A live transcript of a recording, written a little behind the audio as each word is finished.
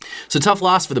So tough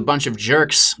loss for the bunch of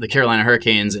jerks, the Carolina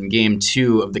Hurricanes, in Game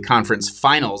 2 of the conference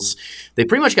finals. They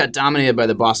pretty much got dominated by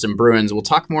the Boston Bruins. We'll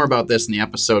talk more about this in the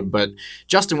episode, but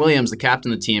Justin Williams, the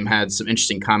captain of the team, had some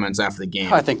interesting comments after the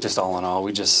game. I think just all in all,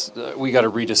 we got to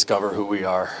rediscover who we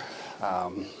are.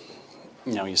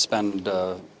 You spend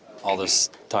all this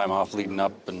time off leading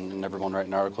up and everyone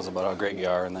writing articles about how great you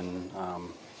are, and then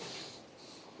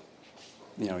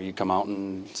you come out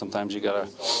and sometimes you gotta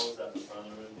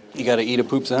eat a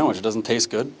poop sandwich. It doesn't taste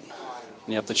good. And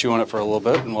you have to chew on it for a little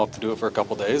bit, and we'll have to do it for a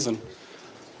couple days and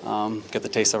get the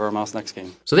taste of our mouths next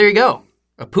game. So there you go.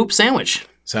 A poop sandwich.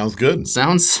 Sounds good.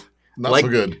 Sounds Not so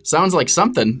good. Sounds like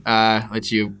something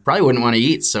that you probably wouldn't want to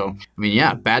eat. So,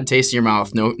 bad taste in your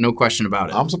mouth. No question about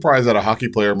it. I'm surprised that a hockey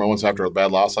player moments after a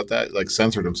bad loss like that,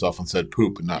 censored himself and said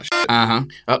poop and not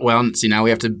shit. Well, see, now we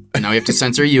have to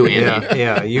censor you, Andy.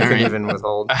 Yeah, you can even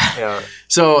withhold. Yeah.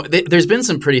 So there's been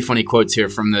some pretty funny quotes here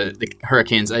from the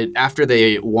Hurricanes. After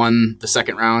they won the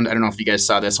second round, I don't know if you guys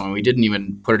saw this one. We didn't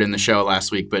even put it in the show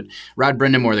last week, but Rod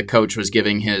Brindamore, the coach, was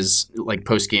giving his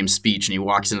post-game speech, and he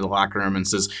walks into the locker room and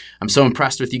says, "I'm so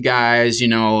impressed with you guys.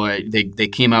 They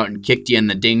came out and kicked you in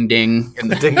the ding-ding."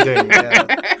 The ding-ding, yeah.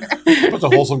 Bunch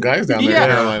of wholesome guys down there in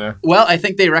Carolina. Well, I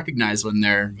think they recognize when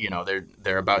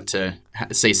they're about to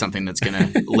say something that's going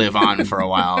to live on for a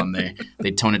while, and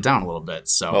they tone it down a little bit.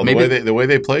 So well, maybe the way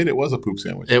they played, it was a poop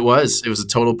sandwich. It was a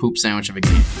total poop sandwich of a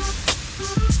game.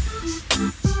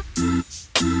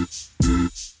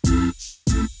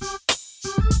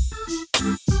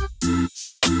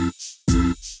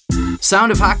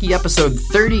 Sound of Hockey episode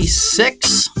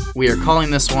 36. We are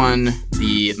calling this one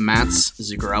the Mats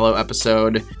Zuccarello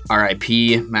episode.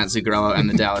 R.I.P. Matt Zuccarello and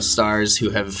the Dallas Stars, who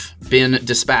have been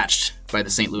dispatched by the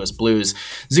St. Louis Blues.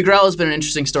 Zuccarello has been an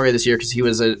interesting story this year because he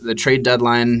was the trade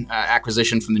deadline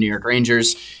acquisition from the New York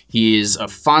Rangers. He's a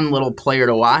fun little player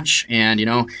to watch, and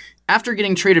after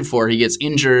getting traded for, he gets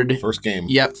injured. First game.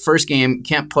 Yep, first game.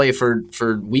 Can't play for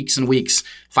weeks and weeks.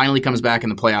 Finally comes back in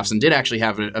the playoffs and did actually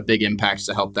have a big impact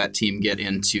to help that team get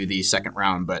into the second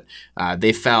round. But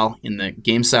they fell in the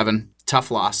Game 7.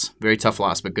 Tough loss, very tough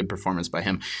loss, but good performance by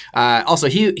him. Also,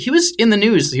 he was in the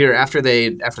news here after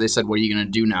they said, "What are you going to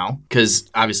do now?" Because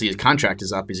obviously his contract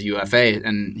is up, he's a UFA,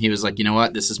 and he was like, "You know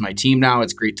what? This is my team now.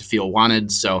 It's great to feel wanted."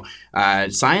 So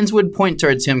signs would point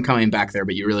towards him coming back there,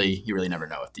 but you really never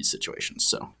know with these situations.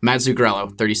 So Matt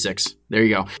Zuccarello, 36. There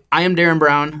you go. I am Darren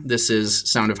Brown. This is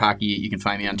Sound of Hockey. You can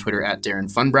find me on Twitter at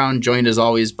Darren Funbrown. Joined as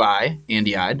always by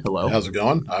Andy Ide. Hello. How's it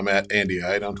going? I'm at Andy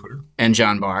Ide on Twitter. And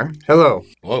John Barr. Hello.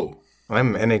 Whoa.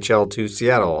 I'm NHL2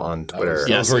 Seattle on Twitter.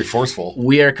 That was very forceful.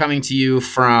 We are coming to you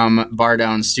from Bar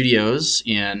Down Studios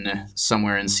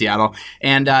somewhere in Seattle.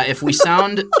 And if we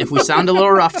sound a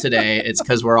little rough today, it's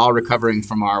because we're all recovering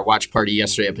from our watch party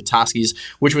yesterday at Petoskey's,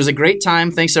 which was a great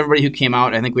time. Thanks to everybody who came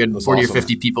out. I think we had 40 or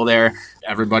 50 people there.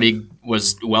 Everybody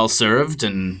was well served,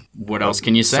 and what else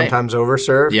can you say? Sometimes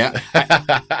overserved. Yeah.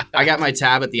 I got my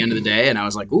tab at the end of the day, and I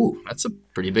was like, "Ooh, that's a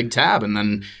pretty big tab." And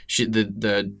then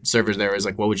the servers there was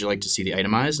like, "Well, would you like to see the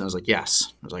itemized?" And I was like,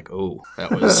 "Yes." I was like, "Oh, that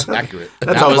was accurate."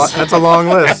 That's a long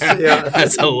list. Yeah.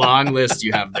 That's a long list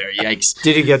you have there. Yikes.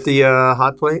 Did you get the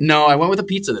hot plate? No, I went with a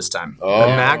pizza this time. Oh.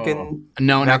 The mac and...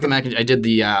 No, not the mac and... I did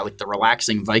the the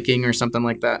relaxing Viking or something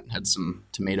like that. Had some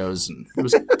tomatoes, and it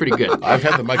was pretty good. I've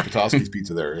had the Mike Petoskey's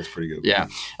pizza there. It's pretty good. Yeah.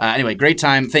 Anyway, great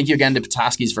time. Thank you again to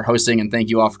Petoskey's for hosting, and thank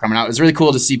you all for coming out. It was really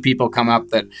cool to see people come up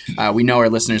that we know are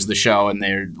listeners of the show, and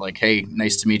they're like, "Hey,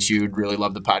 nice to meet you. Really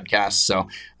love the podcast." So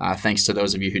thanks to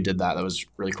those of you who did that. That was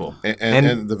really cool.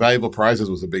 And the valuable prizes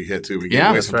was a big hit, too. We gave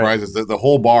away some prizes. The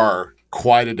whole bar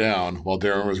quieted down while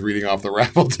Darren was reading off the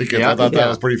raffle tickets. I thought that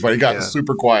was pretty funny. He got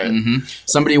super quiet. Mm-hmm.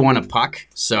 Somebody won a puck.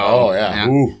 So,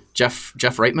 Ooh. Jeff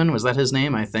Reitman, was that his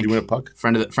name? I think. He won a puck?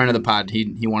 Friend of the pod.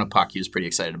 He won a puck. He was pretty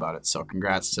excited about it. So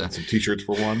congrats to some T-shirts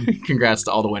for one. Congrats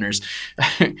to all the winners.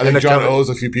 I think John owes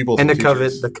a few people some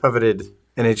the coveted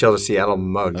NHL to Seattle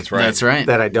mug. That's right. That's right.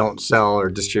 That I don't sell or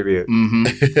distribute.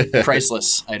 Mm-hmm.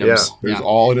 Priceless items. There's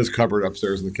all in his cupboard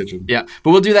upstairs in the kitchen. Yeah,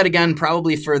 but we'll do that again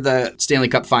probably for the Stanley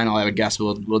Cup final. I would guess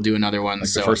we'll do another one.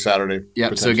 The first Saturday.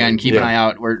 Yep. So again, keep an eye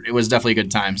out. It was definitely a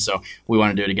good time. So we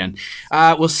want to do it again.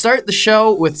 We'll start the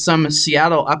show with some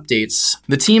Seattle updates.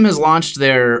 The team has launched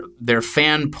their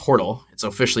fan portal. It's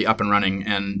officially up and running,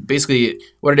 and basically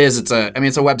what it is, it's a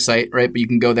website, right? But you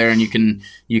can go there and you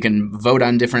can vote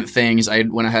on different things. I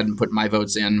went ahead and put my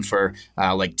votes in for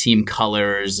like team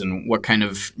colors and what kind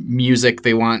of music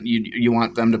they want you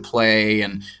want them to play,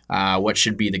 and what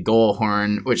should be the goal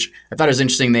horn, which I thought was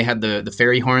interesting. They had the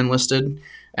fairy horn listed.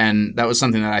 And that was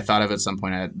something that I thought of at some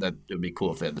point, that it would be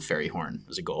cool if they had the fairy horn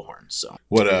as a goal horn. So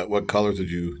what colors did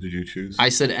you choose? I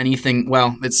said anything.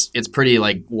 Well, it's pretty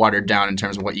like watered down in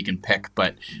terms of what you can pick,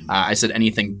 but I said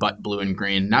anything but blue and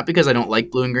green. Not because I don't like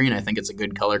blue and green. I think it's a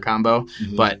good color combo,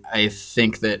 but I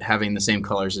think that having the same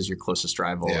colors as your closest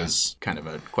rival is kind of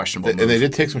a questionable move. And they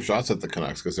did take some shots at the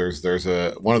Canucks because there's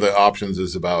one of the options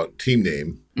is about team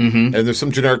name. And there's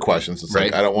some generic questions. It's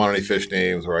like, I don't want any fish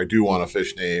names, or I do want a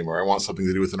fish name, or I want something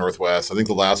to do with the Northwest. I think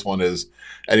the last one is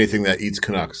anything that eats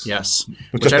Canucks. Yes.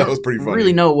 Which I thought was pretty funny.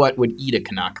 Really know what would eat a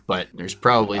Canuck, but there's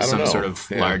probably some sort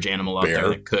of large animal out there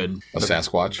that could. A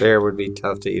Sasquatch. Bear would be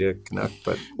tough to eat a Canuck,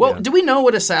 but do we know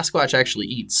what a Sasquatch actually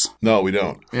eats? No, we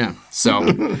don't. Yeah. So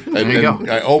there you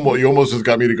go. You almost just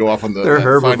got me to go off on the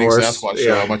Finding Sasquatch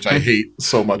show, how much I hate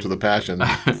so much with a passion.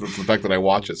 The fact that I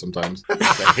watch it sometimes.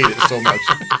 I hate it so much.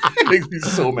 It makes me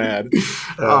so mad.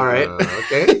 All right.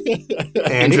 Okay.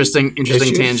 Interesting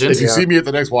tangent. If you see me at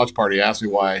the next watch party, ask me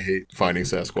why I hate Finding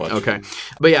Sasquatch. Okay.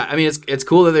 But yeah, I mean, it's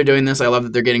cool that they're doing this. I love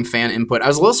that they're getting fan input. I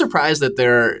was a little surprised that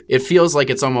it feels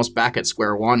like it's almost back at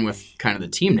square one with kind of the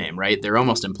team name, right? They're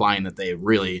almost implying that they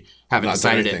really haven't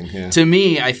decided it. Yeah. To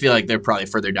me, I feel like they're probably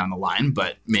further down the line,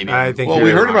 but maybe. We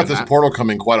heard about this portal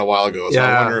coming quite a while ago, so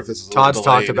I wonder if this is Todd's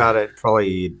talked about it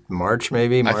probably March,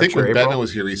 maybe. I think when April. Bettman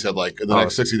was here, he said in the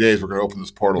next 60 days we're going to open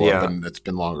this portal up, and it's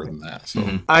been longer than that.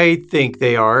 So I think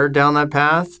they are down that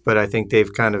path, but I think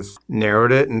they've kind of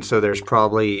narrowed it, and so there's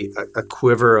probably a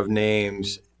quiver of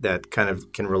names that kind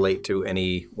of can relate to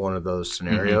any one of those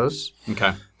scenarios.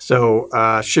 Okay.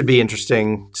 So should be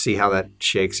interesting to see how that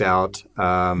shakes out.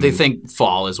 They think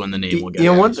fall is when the name will get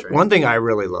announced, right? One thing I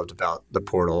really loved about the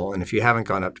portal, and if you haven't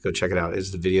gone up to go check it out,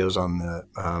 is the videos on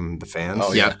the fans.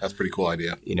 Oh, yeah. That's a pretty cool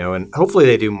idea. And hopefully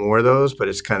they do more of those, but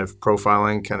it's kind of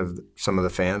profiling kind of some of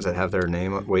the fans that have their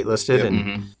name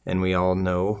waitlisted. And we all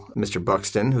know Mr.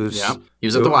 Buxton, he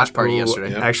was at the watch party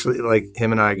yesterday. Actually,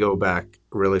 him and I go back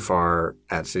really far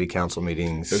at city council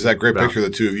meetings. There's that great picture of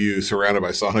the two of you surrounded by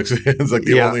Sonics fans, like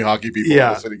the only hockey people in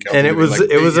the city council. And it was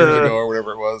years ago or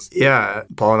whatever it was. Yeah,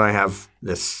 Paul and I have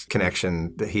this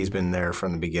connection that he's been there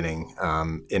from the beginning.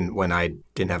 When I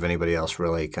didn't have anybody else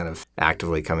really kind of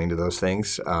actively coming to those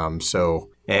things.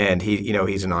 And he,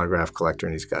 he's an autograph collector,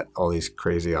 and he's got all these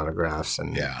crazy autographs.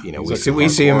 And we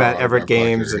see him at Everett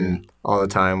games and all the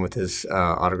time with his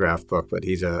autograph book. But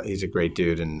he's a great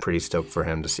dude, and pretty stoked for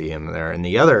him to see him there. And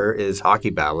the other is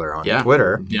Hockey Babbler on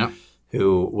Twitter,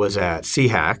 who was at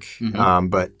CHAC,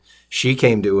 but she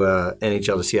came to a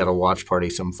NHL to Seattle watch party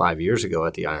some 5 years ago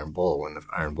at the Iron Bull when the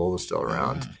Iron Bull was still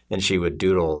around, and she would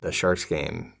doodle the Sharks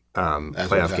game.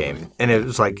 Playoff game. And it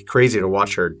was crazy to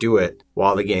watch her do it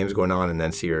while the game's going on and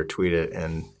then see her tweet it.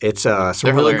 And it's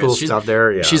some really cool stuff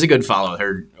there. Yeah. She's a good follow.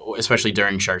 Her, especially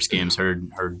during Sharks games, her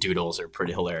doodles are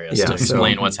pretty hilarious to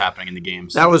explain what's happening in the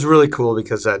games. That was really cool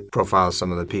because that profiles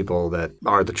some of the people that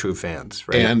are the true fans.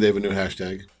 Right? And they have a new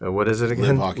hashtag. What is it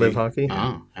again? Live Hockey.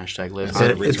 Oh, hashtag Live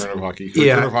Hockey. Return of Hockey.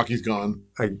 Return of Hockey's gone.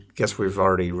 I guess we've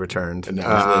already returned. And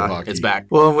now it's Live Hockey. It's back.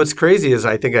 Well, what's crazy is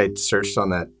I think I searched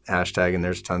on that hashtag and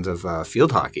there's tons of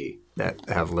field hockey that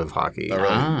have Live Hockey. Oh,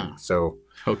 really? So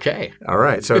Okay. All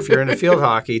right. So if you're into field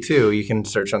hockey too, you can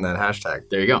search on that hashtag.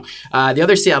 There you go. The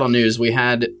other Seattle news, we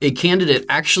had a candidate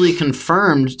actually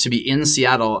confirmed to be in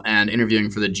Seattle and interviewing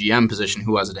for the GM position.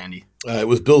 Who was it, Andy? It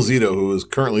was Bill Zito, who is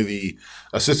currently the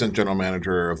assistant general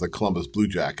manager of the Columbus Blue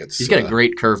Jackets. He's got a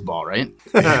great curveball, right?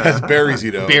 It's Barry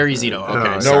Zito. Barry Zito.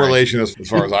 Okay. No relation as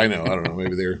far as I know. I don't know.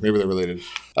 Maybe they're related.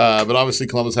 But obviously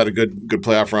Columbus had a good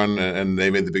playoff run, and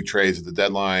they made the big trades at the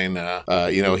deadline.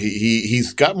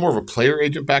 He's got more of a player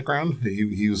agent background.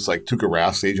 He was like Tuukka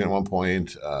Rask's agent at one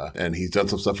point, and he's done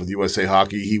some stuff with USA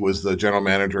Hockey. He was the general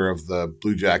manager of the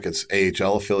Blue Jackets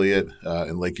AHL affiliate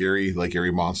in Lake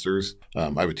Erie Monsters. I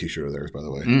have a T-shirt of theirs, by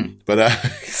the way. But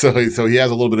so he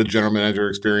has a little bit of general manager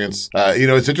experience.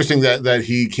 It's interesting that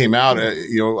he came out.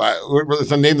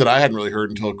 It's a name that I hadn't really heard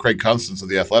until Craig Constance of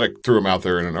The Athletic threw him out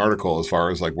there in an article as far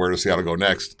as like where does Seattle go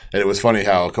next. And it was funny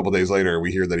how a couple days later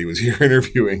we hear that he was here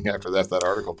interviewing after that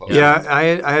article posted. Yeah,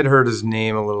 I had heard his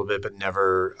name a little bit, but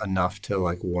never enough to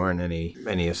like warrant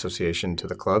any association to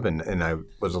the club, and I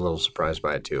was a little surprised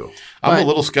by it too. I'm a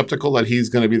little skeptical that he's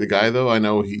going to be the guy, though. I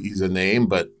know he's a name,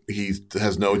 but he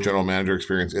has no general manager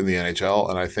experience in the NHL,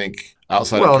 and I think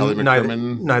Outside Well, of Kelly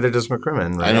McCrimmon. neither does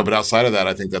McCrimmon. Right? I know, but outside of that,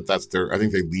 I think that's I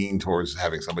think they lean towards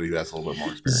having somebody who has a little bit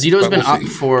more experience. Zito's But been we'll up see.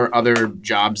 for other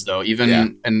jobs though, even Yeah.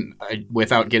 and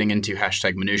without getting into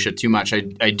hashtag minutia too much,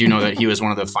 I do know that he was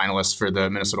one of the finalists for the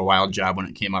Minnesota Wild job when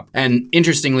it came up. And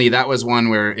interestingly, that was one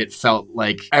where it felt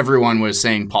like everyone was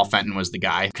saying Paul Fenton was the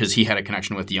guy because he had a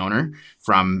connection with the owner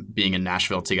from being in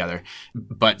Nashville together.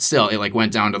 But still, it like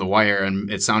went down to the wire, and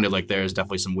it sounded like there was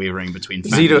definitely some wavering between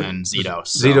Fenton and Zito.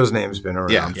 So. Zito's name's been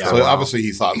around. Yeah, for so a while. obviously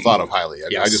he thought of highly. I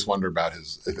mean, Yes. I just wonder about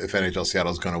if NHL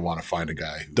Seattle's going to want to find a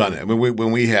guy who's done it. I mean,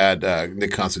 when we had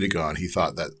Nick Constantino on, he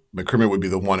thought that McCrimmon would be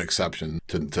the one exception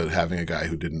to having a guy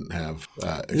who didn't have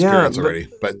experience already.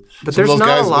 But some there's of those not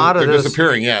guys, a lot of they're those-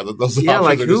 disappearing. Yeah, those yeah, options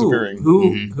like are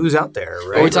disappearing. who's out there,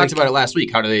 right? Well, we talked Like- about it last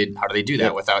week. How do they do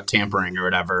that without tampering or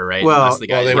whatever, right? Well- Unless the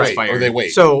guy they gets wait fired. or they wait.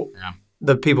 So Yeah.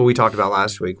 the people we talked about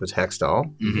last week was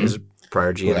Hextall, his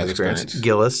prior GM has experience. experience.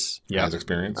 Gillis. Has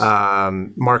experience.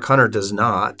 Mark Hunter does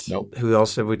not. Nope. Who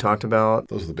else have we talked about?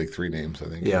 Those are the big three names, I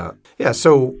think. Yeah. Yeah.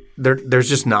 So there's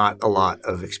just not a lot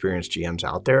of experienced GMs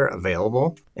out there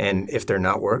available. And if they're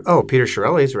not Peter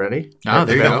Chiarelli's ready. Oh,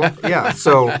 there you go. Yeah.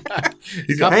 So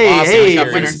He's got Hey, lots of Stanley Cup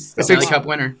winner. experience. Stanley Cup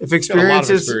winner. if got a lot experience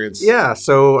of is experience. yeah.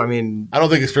 So I mean, I don't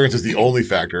think experience is the only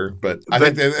factor, but I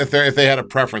think that if they had a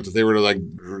preference, if they were to like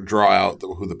draw out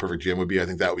who the perfect GM would be, I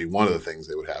think that would be one of the things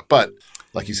they would have. But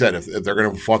like you said, if they're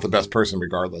going to want the best person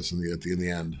regardless in the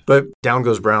end. but Down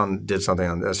Goes Brown did something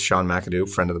on this. Sean McAdoo,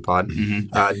 friend of the pod,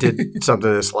 did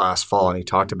something this last fall, and he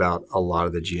talked about a lot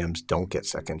of the GMs don't get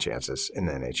second chances in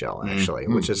the NHL, actually,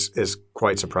 which is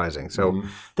quite surprising. So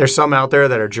there's some out there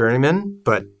that are journeymen,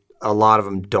 but a lot of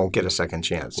them don't get a second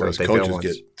chance. So Whereas if they fail coaches once,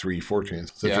 get 3-4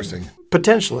 chances. It's interesting.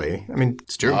 potentially. I mean,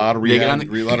 It's true. A lot of They get on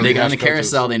rehab- the, a lot of they get on the rehash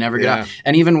coaches. carousel. They never get Yeah. out.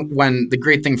 And even when the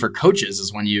great thing for coaches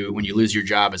is when you lose your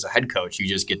job as a head coach, you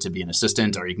just get to be an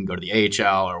assistant, or you can go to the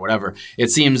AHL or whatever.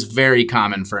 It seems very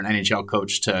common for an NHL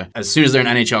coach to, as soon as they're an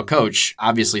NHL coach,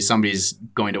 obviously somebody's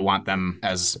going to want them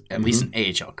as at least an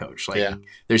AHL coach. Like Yeah.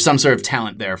 there's some sort of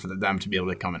talent there for them to be able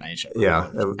to become an NHL. yeah.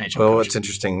 NHL Well, coach. it's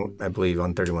interesting. I believe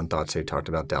on 31 Thoughts they talked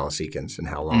about Dallas Eakins and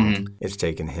how long it's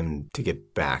taken him to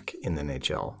get back in the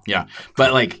NHL. Yeah,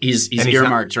 but like he's And he's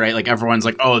earmarked, right? Like everyone's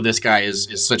like, oh, this guy is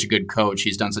such a good coach.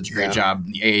 He's done such a great Yeah. job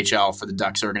in the AHL for the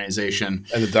Ducks organization.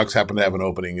 And the Ducks happen to have an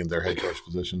opening in their head coach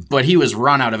position. But he was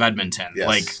run out of Edmonton, Yes.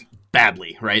 like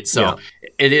badly, right? So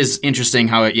it is interesting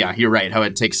how you're right, how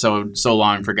it takes so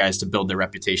long for guys to build their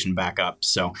reputation back up.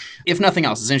 So if nothing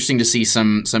else, it's interesting to see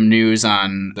some news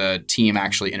on the team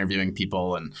actually interviewing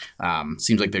people, and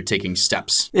seems like they're taking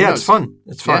steps. Who Yeah, knows? it's fun.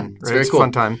 It's fun. Yeah, right? it's very It's cool. a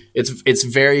fun time. It's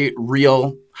very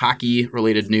real hockey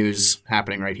related news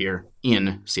happening right here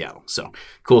in Seattle. So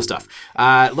cool stuff.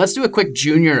 Let's do a quick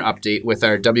junior update with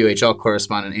our WHL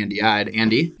correspondent Andy Ide.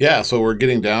 Andy. Yeah, so we're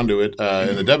getting down to it.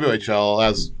 In the WHL,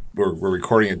 as we're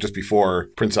recording it just before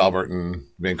Prince Albert and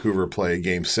Vancouver play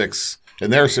Game 6 in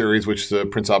their series, which the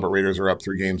Prince Albert Raiders are up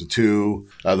 3-2.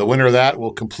 The winner of that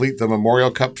will complete the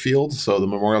Memorial Cup field. So the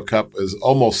Memorial Cup is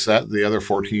almost set. The other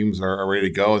 4 teams are ready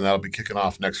to go, and that'll be kicking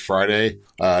off next Friday.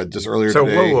 Just earlier So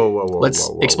today. whoa. Let's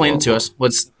explain it to us.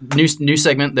 What's new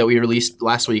segment that we released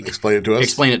last week? Explain it to us.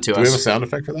 Explain it to Do we have a us. sound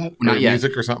effect for that? Not or yet.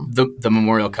 Music or something? The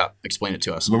Memorial Cup. Explain it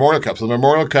to us. The Memorial Cup. So the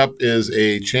Memorial Cup is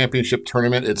a championship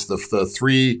tournament. It's the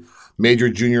 3 major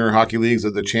junior hockey leagues.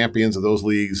 The champions of those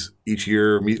leagues each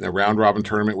year meet in a round-robin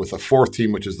tournament with a 4th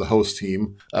team, which is the host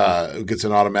team, who gets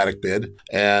an automatic bid.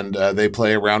 And they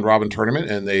play a round-robin tournament,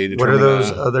 and they What determine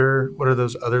are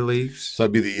those other leagues? so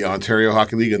that'd be the Ontario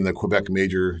Hockey League and the Quebec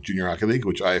Major Junior Hockey League,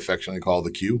 which I affectionately call the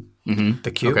Q.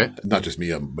 The Q. Okay. Not just me.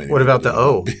 What about the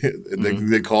O?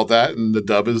 They call it that, and the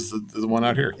dub is the one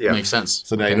out here. Yeah. Makes sense.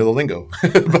 So now you know the lingo.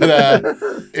 But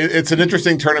it's an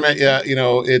interesting tournament. Yeah,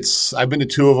 I've been to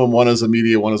 2 of them. One as a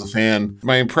media, one as a fan.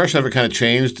 My impression of it kind of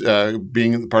changed,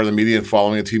 being part of the media and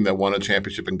following a team that won a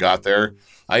championship and got there.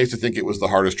 I used to think it was the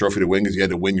hardest trophy to win because you had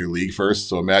to win your league first.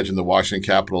 So imagine the Washington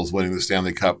Capitals winning the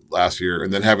Stanley Cup last year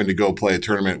and then having to go play a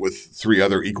tournament with 3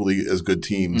 other equally as good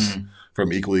teams.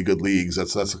 From equally good leagues,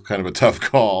 that's kind of a tough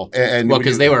call. And Well,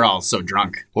 because they were all so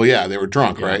drunk. well, yeah, they were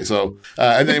drunk, right? So,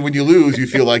 and then when you lose, you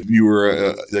feel like you were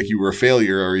a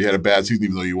failure or you had a bad season,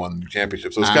 even though you won the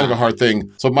championship. So it's kind of a hard thing.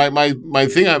 So my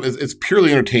thing is it's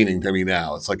purely entertaining to me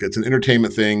now. It's like it's an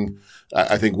entertainment thing.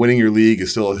 I think winning your league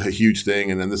is still a huge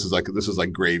thing, and then this is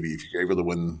like gravy if you're able to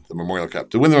win the Memorial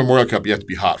Cup. To win the Memorial Cup, you have to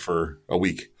be hot for a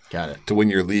week. Got it. To win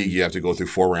your league, you have to go through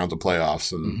 4 rounds of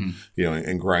playoffs and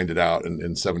and grind it out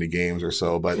in 70 games or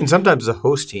so. But And sometimes the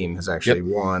host team has actually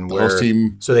won. the host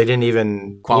team, so they didn't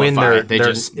even Qualify. win their. They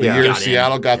just- the Yeah. year got in.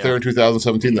 Seattle got there in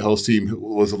 2017, the host team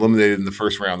was eliminated in the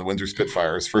first round. The Windsor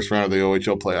Spitfires, first round of the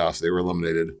OHL playoffs, they were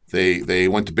eliminated. They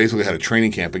went to basically had a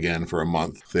training camp again for a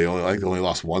month. They only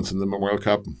lost once in the Memorial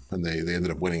Cup, and they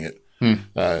ended up winning it.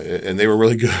 And they were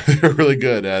really good. They were really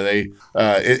good.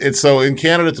 It's so in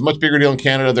Canada, it's a much bigger deal in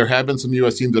Canada. There have been some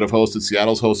U.S. teams that have hosted.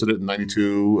 Seattle's hosted it in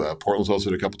 '92. Portland's hosted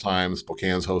it a couple times.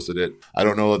 Spokane's hosted it. I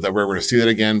don't know that we're going to see that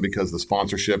again because the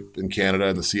sponsorship in Canada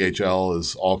and the CHL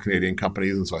is all Canadian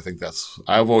companies, and so I think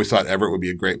I've always thought Everett would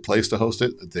be a great place to host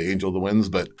it. The Angel, the wins,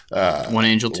 but One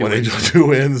Angel, two one wins. Angel, 2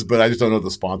 wins. But I just don't know if the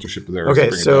sponsorship is there. to Okay,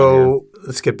 bring it down here. so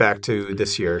let's get back to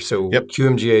this year. So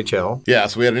QMGHL. Yeah,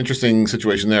 so we had an interesting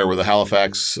situation there with the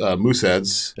Halifax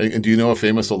Mooseheads. And do you know a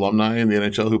famous alumni in the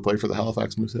NHL who played for the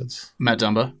Halifax Mooseheads? Matt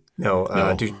Dumba. No,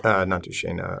 not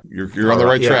Duchesne. You're on the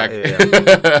right track.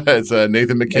 Yeah. It's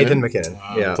Nathan McKinnon. Nathan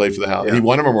McKinnon. Yeah. Played for the Halifax. He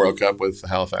won a Memorial Cup with the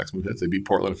Halifax Mooseheads. They beat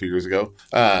Portland a few years ago.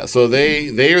 So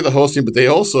they are the host team, but they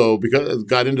also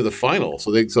got into the final.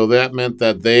 So that meant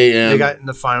that they got in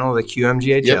the final of the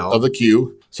QMGHL. Yep, of the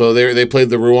Q. So they played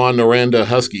the Rouen-Noranda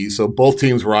Huskies. So both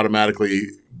teams were automatically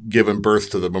given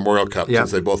birth to the Memorial Cup since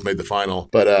they both made the final.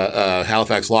 But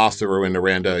Halifax lost to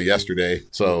Rouen-Noranda yesterday.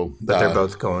 So, but they're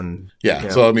both going. Yeah.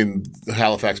 So I mean,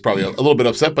 Halifax probably a little bit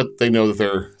upset, but they know that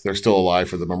they're still alive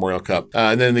for the Memorial Cup.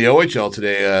 And then the OHL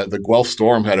today, the Guelph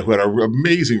Storm who had an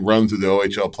amazing run through the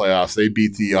OHL playoffs. They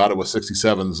beat the Ottawa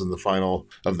 67s in the final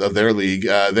of their league.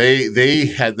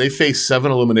 They faced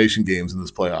 7 elimination games in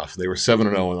this playoff. They were 7-0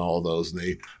 in all of those, and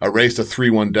they erased a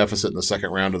 3-1 deficit in the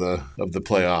second round of the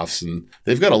playoffs. And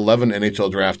they've got 11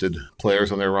 NHL drafted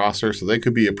players on their roster, so they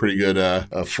could be a pretty good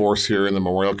force here in the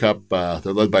Memorial Cup.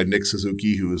 They're led by Nick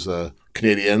Suzuki, who's a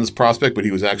Canadiens prospect, but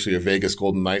he was actually a Vegas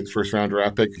Golden Knights first-round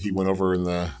draft pick. He went over in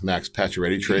the Max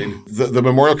Pacioretty trade. The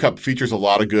Memorial Cup features a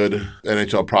lot of good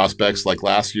NHL prospects. Like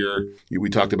last year, we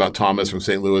talked about Thomas from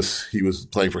St. Louis. He was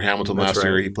playing for Hamilton last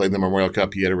year. He played in the Memorial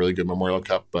Cup. He had a really good Memorial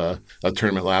Cup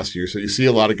tournament last year. So you see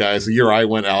a lot of guys. The year I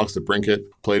went, Alex DeBrincat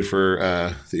played for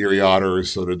the Erie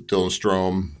Otters. So did Dylan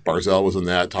Strome. Barzell was in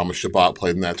that. Thomas Chabot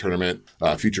played in that tournament.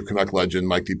 Future Canuck legend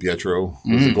Mike DiPietro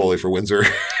was the goalie for Windsor.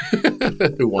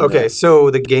 Who won that.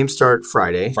 So the games start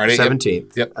Friday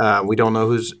 17th. Yep. We don't know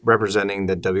who's representing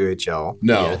the WHL.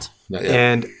 No. Yet. Not yet.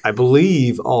 And I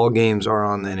believe all games are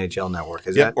on the NHL Network.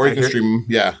 Is that or you can accurate? stream them.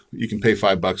 Yeah, you can pay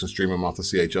 $5 and stream them off the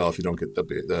CHL if you don't get the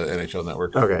NHL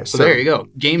Network. Okay, So there you go.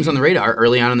 Games on the radar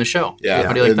early on in the show. Yeah.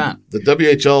 How do you like that? The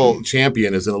WHL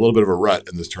champion is in a little bit of a rut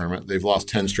in this tournament. They've lost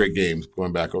 10 straight games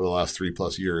going back over the last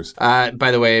 3+ years.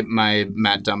 By the way, my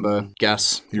Matt Dumba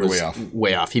guess You were was way off.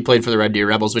 Way off. He played for the Red Deer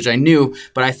Rebels, which I knew,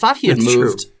 but I thought he had That's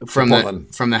moved from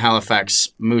Portland. the Halifax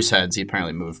Mooseheads. He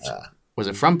apparently moved. Was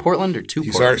it from Portland or to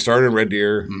He Portland? started in Red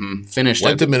Deer, Finished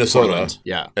went at to Minnesota, Portland.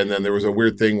 Yeah. and then there was a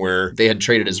weird thing where They had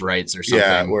traded his rights or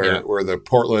something. where the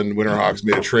Portland Winterhawks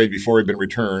made a trade before he'd been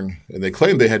returned, and they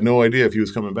claimed they had no idea if he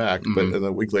was coming back, but and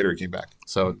a week later he came back.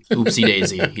 So, oopsie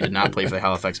daisy. He did not play for the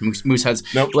Halifax Mooseheads.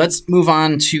 Nope. Let's move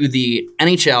on to the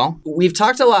NHL. We've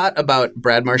talked a lot about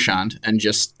Brad Marchand and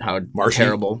just how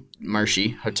terrible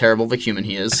of a human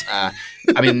he is. I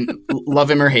mean, love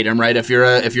him or hate him, right? If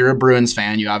you're a Bruins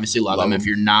fan, you obviously love him. If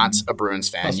you're not a Bruins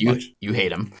fan, you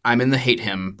hate him. I'm in the hate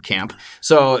him camp.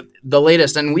 So the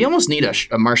latest, and we almost need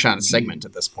a Marchand segment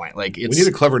at this point. Like We need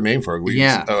a clever name for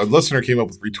it. A listener came up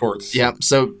with retorts. Yeah.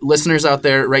 So listeners out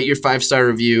there, write your 5-star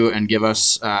review and give us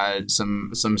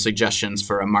some suggestions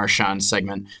for a Marchand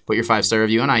segment. Put your 5-star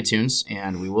review on iTunes,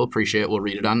 and we will appreciate it. We'll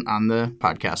read it on the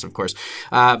podcast, of course.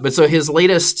 But so his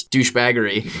latest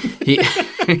douchebaggery,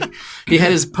 he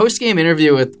had his post-game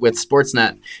interview with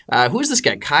Sportsnet. Who is this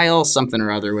guy? Kyle something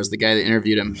or other was the guy that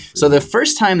interviewed him. So the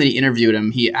first time that he interviewed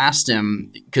him, he asked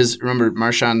him, because remember,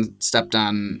 Marchand stepped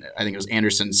on, I think it was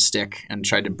Anderson's stick and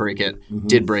tried to break it,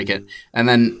 did break it. And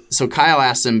then, so Kyle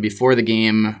asked him before the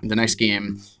next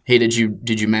game, hey, did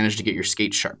you manage to get your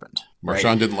skates sharpened?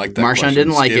 Marchand didn't like that. Marchand question.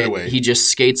 didn't like Skated it. away. He just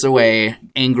skates away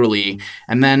angrily.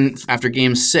 And then after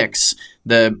game 6,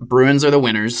 the Bruins are the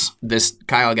winners. This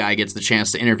Kyle guy gets the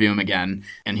chance to interview him again.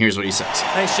 And here's what he says.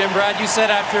 Thanks, Jim. Brad, you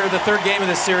said after the third game of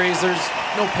the series, there's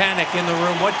no panic in the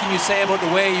room. What can you say about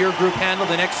the way your group handled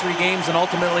the next 3 games and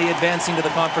ultimately advancing to the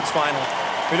conference final?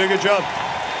 We did a good job.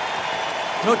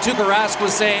 No, Tuukka Rask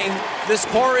was saying this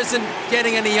core isn't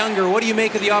getting any younger. What do you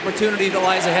make of the opportunity that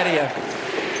lies ahead of you?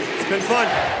 It's been fun.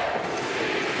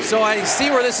 So I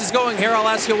see where this is going here. I'll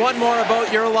ask you one more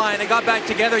about your line. I got back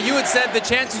together. You had said the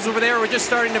chances over there were just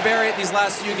starting to bury it these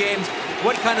last few games.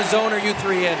 What kind of zone are you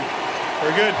 3 in?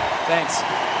 We're good. Thanks.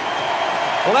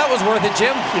 Well, that was worth it,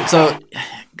 Jim. So,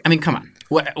 I mean, come on.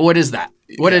 What is that?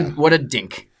 What a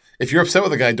dink. If you're upset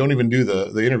with a guy, don't even do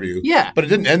the interview. Yeah. But it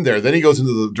didn't end there. Then he goes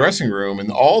into the dressing room,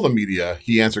 and all the media,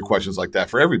 he answered questions like that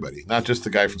for everybody, not just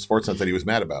the guy from Sportsnet that he was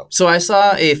mad about. So I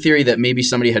saw a theory that maybe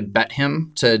somebody had bet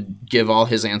him to give all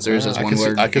his answers as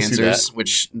one-word answers,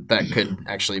 which that could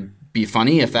actually be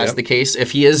funny if that's the case.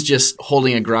 If he is just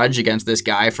holding a grudge against this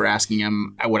guy for asking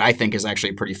him what I think is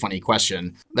actually a pretty funny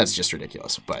question, that's just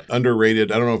ridiculous. But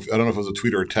Underrated. I don't know if it was a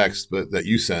tweet or a text, but that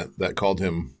you sent that called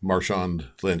him Marshawn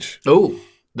Lynch. Oh.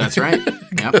 That's right.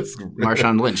 Yep.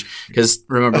 Marshawn Lynch. Because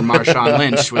remember, Marshawn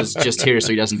Lynch was just here so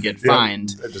he doesn't get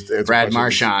fined. Brad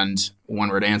Marchand,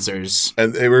 one-word answers.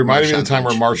 And it reminded me of the time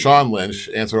where Marshawn Lynch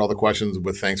answered all the questions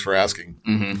with thanks for asking.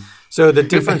 Mm-hmm. So the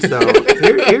difference, though,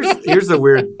 here's the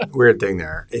weird thing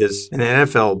there is in the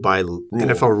NFL, by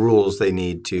NFL rules, they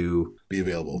need to be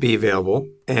available.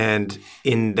 And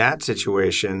in that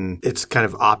situation, it's kind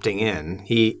of opting in.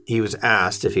 He was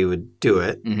asked if he would do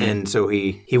it. And so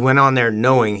he went on there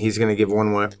knowing he's going to give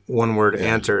one word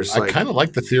answers. I kind of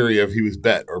like the theory of he was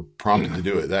bet or prompted to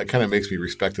do it. That kind of makes me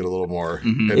respect it a little more.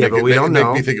 Yeah, but we don't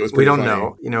know. We don't funny.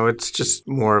 know. You know, it's just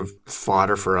more of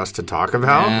fodder for us to talk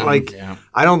about.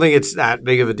 I don't think it's that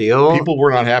big of a deal. People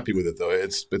were not happy with it, though.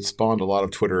 It spawned a lot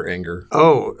of Twitter anger.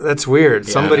 Oh, that's weird.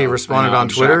 Yeah, Somebody responded on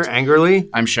Twitter angrily.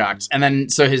 I'm shocked. And then,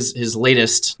 so his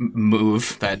latest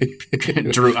move that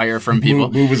drew ire from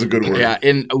people. Move is a good word. Yeah.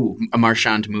 A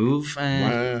Marchand move.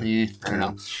 I don't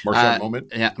know. Marchand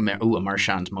moment? Yeah. A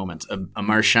Marchand moment. A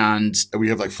Marchand. We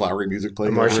have like flowery music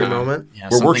playing. A Marchand moment? Yeah,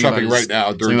 we're workshopping right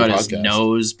now during the podcast. His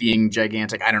nose being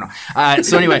gigantic. I don't know.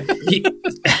 So anyway,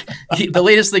 the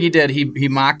latest thing he did, he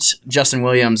mocked Justin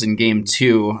Williams in game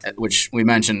 2, which we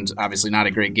mentioned, obviously not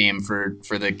a great game for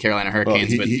the Carolina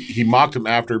Hurricanes. Well, he mocked him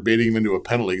after baiting him into a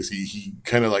penalty because he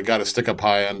kind of like got a stick up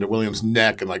high onto Williams'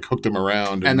 neck and like hooked him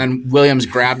around. And then Williams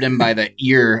grabbed him by the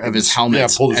ear of his helmet. Yeah,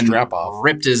 pulled his strap off.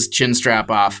 Ripped his chin strap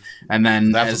off. And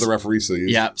then that's what the referee sees.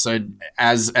 Yeah. So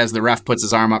as the ref puts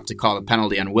his arm up to call the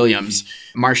penalty on Williams,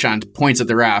 Marchand points at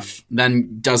the ref,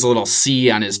 then does a little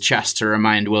C on his chest to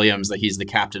remind Williams that he's the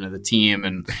captain of the team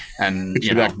and you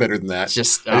should act better than that.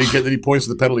 Just then he points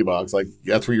to the penalty box like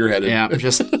that's where you're headed. Yeah,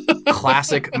 just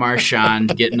classic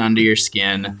Marchand getting under your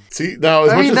skin. See, now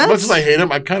as much as I hate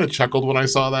him, I kind of chuckled when I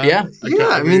saw that. Yeah,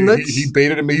 he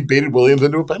baited him. He baited Williams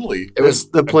into a penalty. It was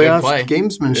the playoff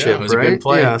gamesmanship, right? It was a good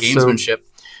play. Gamesmanship.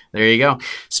 There you go.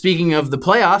 Speaking of the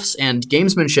playoffs and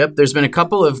gamesmanship, there's been a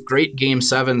couple of great Game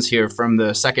 7s here from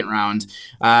the second round.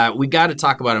 We got to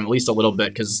talk about them at least a little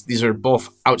bit because these are both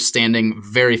outstanding,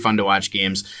 very fun to watch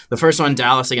games. The first one,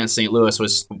 Dallas against St. Louis,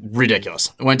 was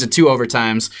ridiculous. It went to 2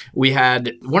 overtimes. We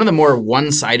had one of the more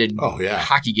one-sided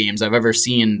hockey games I've ever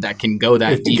seen that can go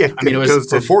that deep. I mean, it was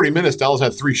for 40 minutes, Dallas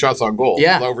had 3 shots on goal.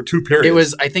 Yeah. Over 2 periods. It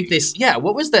was, I think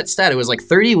what was that stat? It was like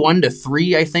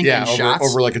 31-3, I think, in shots.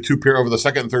 Over like a 2 period, over the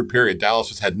second and third period, Dallas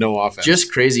just had no offense.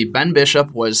 Just crazy. Ben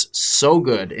Bishop was so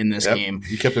good in this game.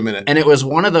 He kept him in it. And it was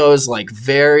one of those like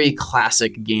very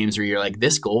classic games where you're like,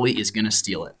 this goalie is going to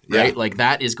steal it, right? Yeah. Like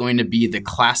that is going to be the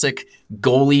classic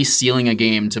goalie stealing a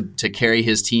game to carry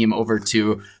his team over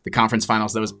to the conference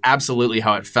finals. That was absolutely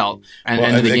how it felt.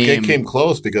 And it came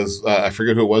close because I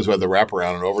forget who it was who had the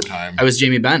wraparound in overtime. It was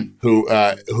Jamie Benn. Who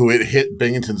it hit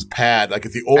Binghamton's pad, like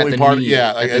at the only part,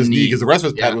 his knee, because the rest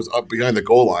of his pad was up behind the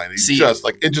goal line. He's just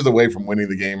like inches away from winning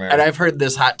the game. And I've heard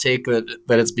this hot take that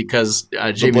it's because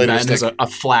Jamie Benn has a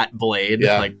flat blade.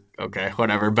 Yeah. Like, okay,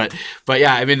 whatever. But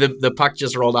yeah, I mean, the puck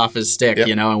just rolled off his stick,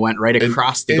 and went right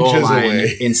across the goal line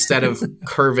instead of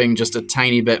curving just a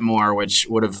tiny bit more, which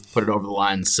would have put it over the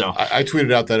line. So I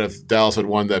tweeted out that if Dallas had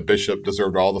won, that Bishop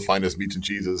deserved all the finest meats and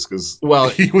cheeses because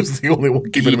he was the only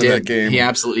one keeping him in that game. He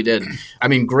absolutely did. I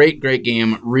mean, great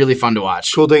game. Really fun to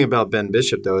watch. Cool thing about Ben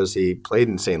Bishop, though, is he played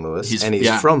in St. Louis,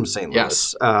 he's from St. Louis.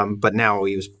 Yes. But now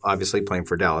he was obviously playing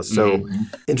for Dallas. So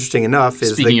interesting enough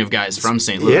is speaking of guys from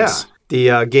St. Louis. Yeah.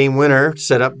 The game winner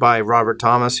set up by Robert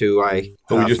Thomas, who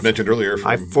we just mentioned earlier.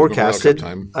 I forecasted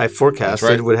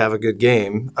would have a good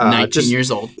game. 19 years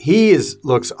old. He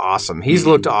looks awesome. He's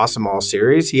looked awesome all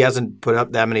series. He hasn't put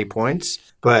up that many points,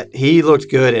 but he looked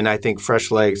good. And I think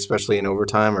fresh legs, especially in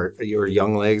overtime, or your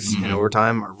young legs in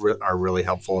overtime, are really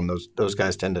helpful. And those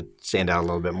guys tend to stand out a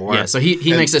little bit more. Yeah. So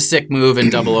he makes a sick move in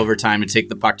double overtime to take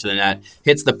the puck to the net,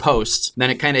 hits the post, then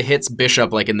it kind of hits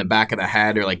Bishop like in the back of the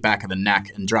head or like back of the neck,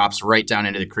 and drops right down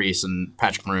into the crease. And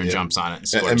Patrick Maroon jumps on it and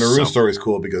scores. And Maroon's story is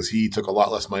cool because he took a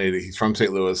lot less money. He's from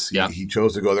St. Louis. He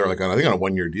chose to go there I think on a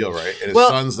 1-year deal, right? And his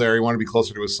son's there. He wanted to be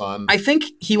closer to his son. I think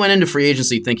he went into free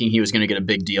agency thinking he was going to get a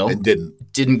big deal. And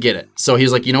didn't get it. So he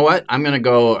was like, you know what? I'm going to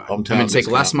go. Hometown I'm going to take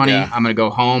less money. Yeah. I'm going to go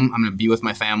home. I'm going to be with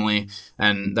my family,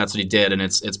 and that's what he did. And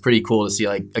it's pretty cool to see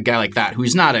like a guy like that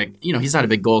who's not he's not a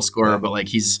big goal scorer, but like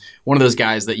he's one of those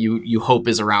guys that you hope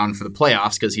is around for the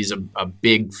playoffs because he's a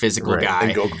big physical guy.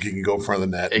 And he can go in front of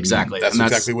the net. Exactly. That's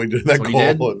exactly what he did in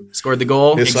that goal. Scored the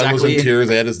goal. His son was in tears.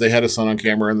 They had his son on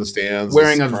camera in the stands.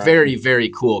 Wearing a very, very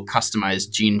cool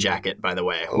customized jean jacket, by the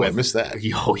way. I missed that.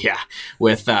 Oh, yeah.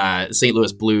 With St.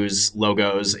 Louis Blues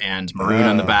logos and maroon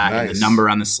on the back and the number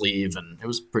on the sleeve. And it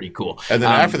was pretty cool. And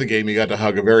then after the game, you got to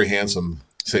hug a very handsome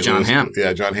John Hamm.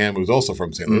 Yeah, John Hamm, who's also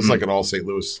from St. Louis. It's like an all St.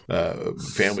 Louis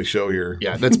family show here.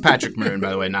 Yeah, that's Patrick Maroon,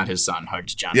 by the way, not his son,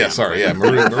 hugged John Hamm. Yeah,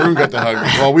 Maroon got the hug.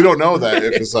 Well, we don't know that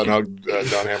if his son hugged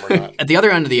John Hamm or not. At the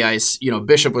other end of the ice,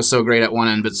 Bishop was so great at one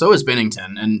end, but so is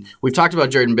Binnington. And we've talked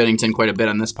about Jordan Binnington quite a bit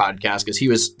on this podcast because he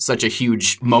was such a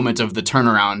huge moment of the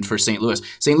turnaround for St. Louis.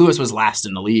 St. Louis was last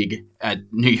in the league at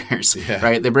New Year's,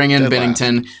 right? They bring in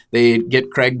Binnington. They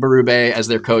get Craig Berube as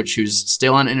their coach, who's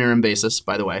still on interim basis,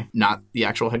 by the way, not the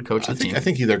actual head coach of the team. I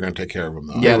think they're going to take care of him,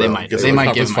 though. Yeah, they might. They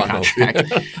might give him a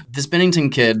contract. This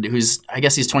Binnington kid, I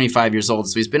guess he's 25 years old,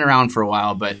 so he's been around for a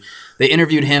while, but they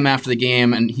interviewed him after the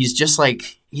game, and he's just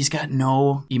like, he's got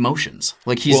no emotions.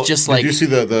 Like he's just like. Did you see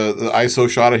the ISO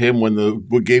shot of him when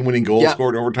the game-winning goal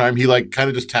scored in overtime? He like kind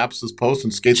of just taps his post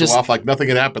and skates off like nothing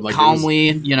had happened. Like calmly,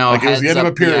 it was the end of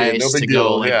a period. No big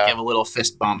deal. Give a little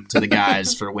fist bump to the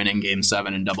guys for winning Game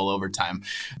 7 in double overtime.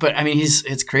 But I mean,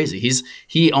 it's crazy.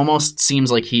 He almost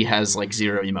seems like he has like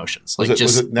zero emotions. Like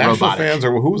was it Nashville robotic. fans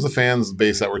or who was the fans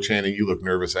base that were chanting? You look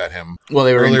nervous at him. Well,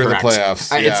 they were earlier incorrect. in the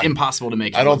playoffs. It's impossible to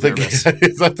make. I don't think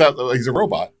he's a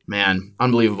robot. Man,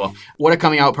 unbelievable. What a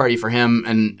coming out party for him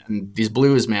and these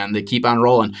Blues, man. They keep on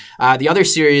rolling. The other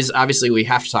series, obviously, we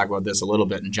have to talk about this a little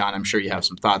bit. And, John, I'm sure you have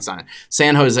some thoughts on it.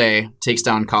 San Jose takes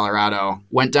down Colorado.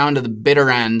 Went down to the bitter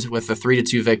end with a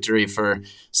 3-2 victory for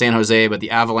San Jose, but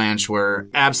the Avalanche were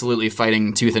absolutely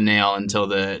fighting tooth and nail until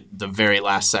the very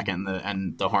last second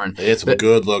and the horn. They had some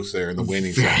good looks there in the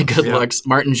waning seconds. Very good looks.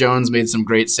 Martin Jones made some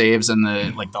great saves in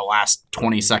the last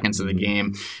 20 seconds of the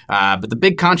game. But the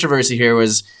big controversy here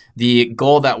was the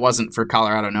goal that wasn't for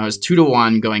Colorado. Now it's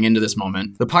 2-1 going into this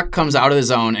moment. The puck comes out of the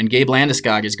zone, and Gabe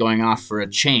Landeskog is going off for a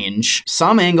change.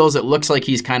 Some angles, it looks like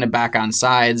he's kind of back on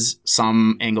sides.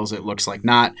 Some angles, it looks like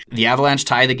not. The Avalanche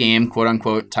tie the game, quote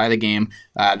unquote, tie the game.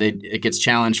 It gets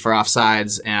challenged for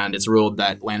offsides, and it's ruled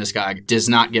that Landeskog does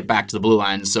not get back to the blue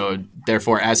line. So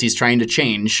therefore, as he's trying to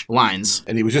change lines,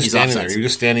 and he was just standing there. He was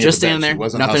just standing. Just standing there.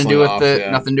 Nothing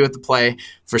to do with the play.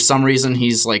 For some reason,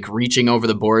 he's like reaching over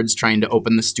the boards, trying to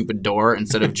open the stupid door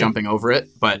instead of jumping over it.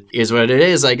 But is what it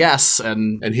is, I guess.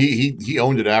 And he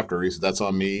owned it after. He said, "That's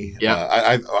on me."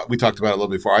 Yeah. We talked about it a little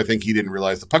before. I think he didn't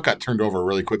realize the puck got turned over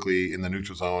really quickly in the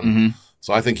neutral zone. Mm-hmm.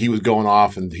 So I think he was going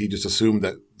off, and he just assumed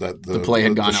that the play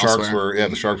had gone Sharks elsewhere.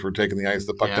 The Sharks were taking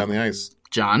the puck down the ice.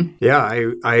 John?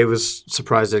 Yeah, I was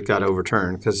surprised it got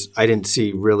overturned because I didn't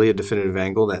see really a definitive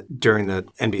angle that during the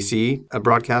NBC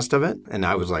broadcast of it, and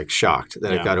I was like shocked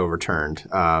that it got overturned.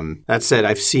 That said,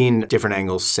 I've seen different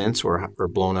angles since or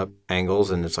blown up angles,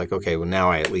 and it's like, okay, well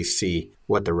now I at least see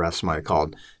what the refs might have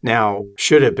called. Now,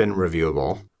 should it have been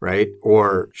reviewable, right?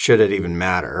 Or should it even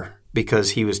matter? Because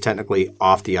he was technically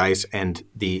off the ice and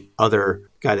the other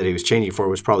guy that he was changing for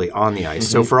was probably on the ice.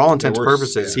 Mm-hmm. So for all intents and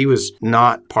purposes, he was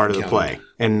not part of the play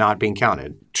and not being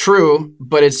counted. True,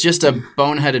 but it's just a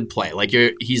boneheaded play. Like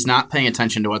he's not paying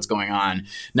attention to what's going on.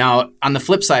 Now, on the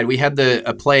flip side, we had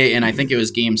a play in, I think it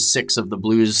was Game 6 of the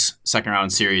Blues second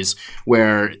round series,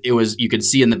 where you could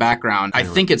see in the background, I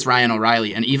think it's Ryan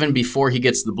O'Reilly, and even before he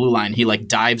gets to the blue line, he like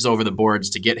dives over the boards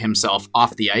to get himself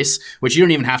off the ice, which you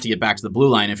don't even have to get back to the blue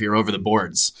line if you're over the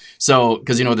boards. So,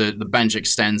 because the bench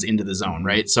extends into the zone,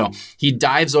 right? So he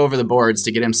dives over the boards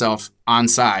to get himself on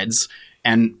sides.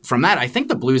 And from that, I think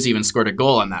the Blues even scored a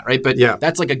goal on that, right? But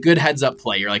that's like a good heads-up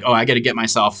play. You're like, oh, I got to get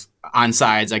myself on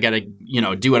sides. I got to,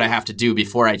 do what I have to do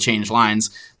before I change lines.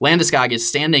 Landeskog is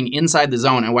standing inside the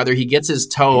zone, and whether he gets his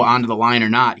toe onto the line or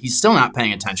not, he's still not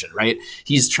paying attention, right?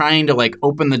 He's trying to, like,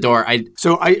 open the door.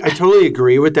 So I totally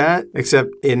agree with that, except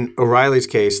in O'Reilly's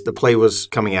case, the play was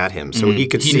coming at him. So he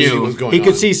could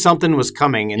see something was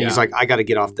coming, and he's like, I got to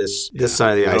get off this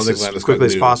side of the ice as quickly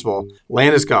as possible.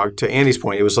 Landeskog, to Andy's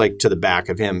point, it was like to the back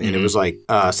of him, and it was like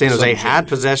San Jose had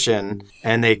possession,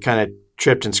 and they kind of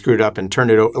tripped and screwed up and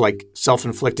turned it like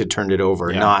self-inflicted, turned it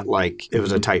over, not like it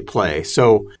was a tight play.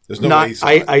 So There's no way he saw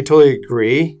it. I totally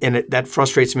agree, and that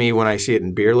frustrates me when I see it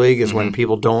in beer league is when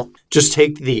people don't just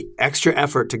take the extra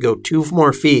effort to go 2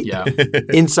 more feet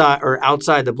inside or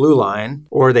outside the blue line,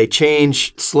 or they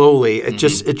change slowly.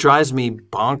 It drives me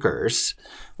bonkers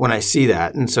when I see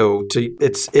that, and so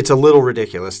it's a little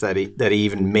ridiculous that he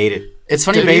even made it. It's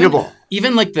funny, debatable.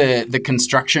 Even like the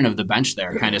construction of the bench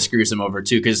there kind of screws him over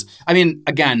too. Because I mean,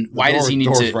 again, why does he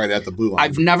need to? Right at the blue line.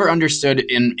 I've never understood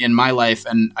in my life,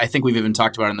 and I think we've even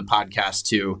talked about it in the podcast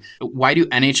too. Why do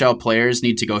NHL players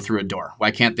need to go through a door?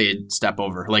 Why can't they step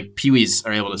over? Like Pee-wees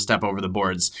are able to step over the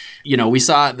boards. You know, we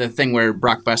saw the thing where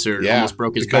Brock Besser almost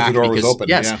broke his back the door was open.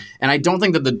 Yes, yeah. And I don't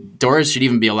think that the doors should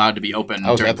even be allowed to be open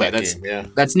during play.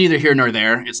 That's neither here nor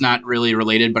there. It's not really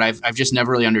related, but I've just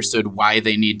never really understood why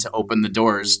they need to open the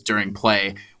doors during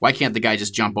play. Why can't the guy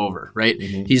just jump over, right?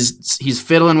 He's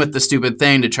fiddling with the stupid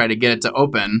thing to try to get it to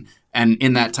open, and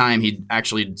in that time he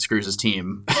actually screws his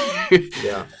team.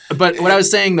 But what I was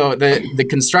saying though, the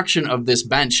construction of this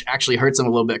bench actually hurts him a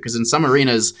little bit because in some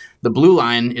arenas the blue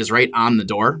line is right on the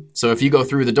door. So if you go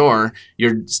through the door,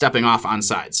 you're stepping off on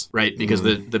sides, right? Because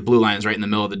the blue line is right in the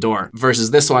middle of the door. Versus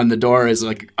this one, the door is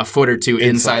like a foot or two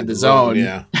inside the zone.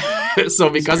 Yeah. So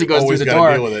because he goes through the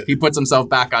door, he puts himself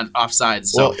back on offsides.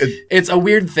 So it's a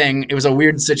weird thing. It was a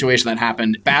weird situation that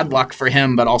happened. Bad luck for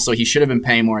him, but also he should have been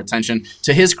paying more attention.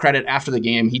 To his credit, after the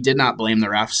game, he did not blame the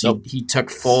refs. Nope. He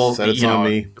took full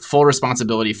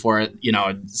responsibility for it. You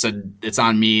know, said it's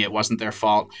on me. It wasn't their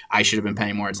fault. I should have been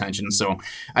paying more attention. So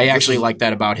I actually like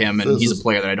that about him, and he's a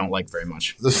player that I don't like very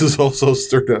much. This is also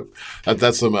stirred up.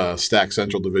 That's some Stack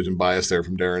Central Division bias there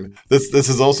from Darren. This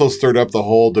has also stirred up the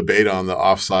whole debate on the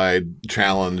offside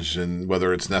challenge and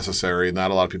whether it's necessary. Not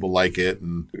a lot of people like it,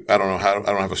 and I don't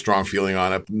have a strong feeling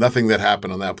on it. Nothing that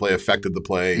happened on that play affected the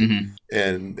play,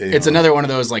 and it's another one of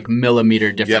those like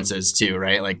millimeter differences too,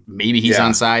 right? Like maybe he's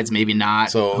on sides, maybe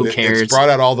not. So who cares? It's brought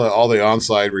out all the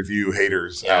onside review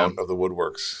haters out of the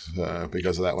woodworks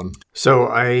because of that one. So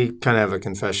I kind of have a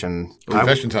confession.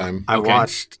 Confession time. I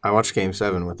watched Game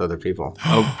 7 with other people.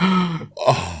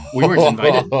 We weren't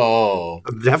invited. Oh,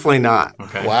 Definitely not.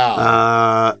 Okay.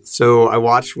 wow. So I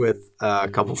watched with a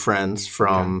couple friends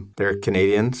from they're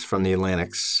Canadians from the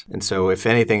Atlantics, and so if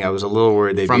anything, I was a little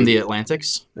worried they'd From be the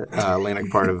Atlantics? Atlantic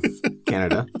part of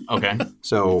Canada. Okay.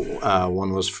 So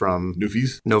one was from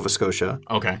Newfies. Nova Scotia,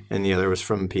 Okay. and the other was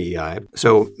from PEI.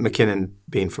 So McKinnon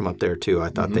being from up there too, I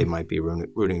thought they might be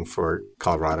rooting for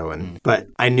Colorado, but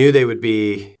I knew they would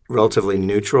be relatively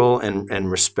neutral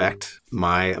and respect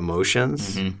my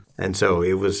emotions. And so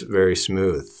it was very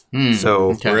smooth.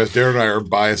 So Whereas Darren and I are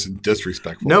biased and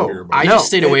disrespectful. No, here, I just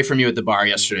stayed away from you at the bar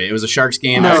yesterday. It was a Sharks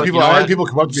game. No, I was like, I had people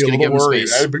come up to me a little worried.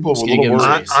 I had people a little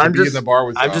worried. I'm to be just in the bar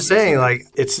with I'm John. just saying, like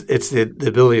it's the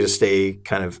ability to stay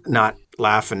kind of not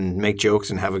laugh and make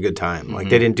jokes and have a good time. Like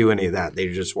they didn't do any of that. They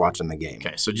were just watching the game.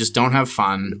 Okay, so just don't have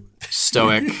fun.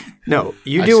 Stoic. No,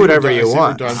 you I do see whatever where you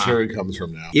want. Don Cherry comes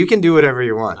from now. You can do whatever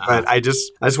you want, but I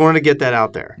just wanted to get that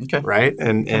out there, Okay. right?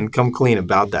 And come clean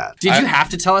about that. Did you have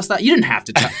to tell us that? You didn't have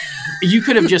to tell. You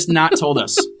could have just not told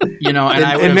us. You know, and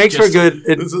I would It have makes just, for good.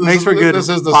 It makes for good This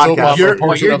is the soap podcast. opera What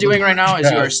portion you're of the doing right now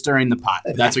is you podcast. are stirring the pot.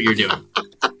 That's what you're doing.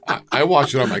 I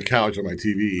watch it on my couch on my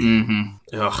TV.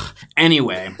 Ugh.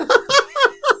 Anyway,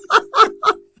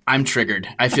 I'm triggered.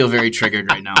 I feel very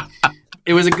triggered right now.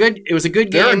 It was a good game.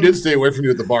 Darren did stay away from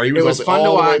you at the bar. He was, It was like, fun to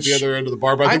all the way at watch. the other end of the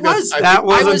bar. But I think I was. That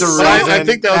wasn't the reason. I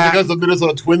think that was because the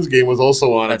Minnesota Twins game was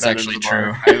also on. That's at that end actually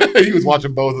of the bar. He was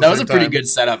watching both. That was a pretty good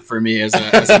setup for me as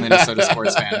a Minnesota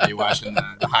sports fan to be watching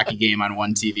the hockey game on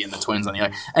one TV and the Twins on the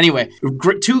other. Anyway,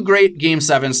 two great Game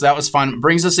 7s, so that was fun.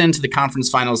 Brings us into the conference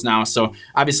finals now. So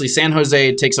obviously San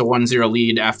Jose takes a 1-0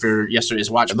 lead after yesterday's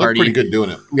watch It looked party. pretty good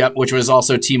doing it. Yep, which was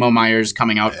also Timo Meyer's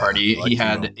coming out party. I like He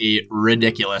had Timo. a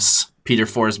ridiculous Peter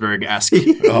Forsberg-esque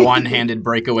one-handed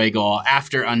breakaway goal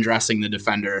after undressing the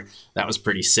defender. That was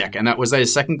pretty sick. And that was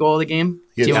his second goal of the game?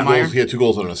 He Timo had, Meier? he had 2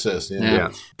 goals and an assist.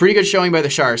 Yeah. Pretty good showing by the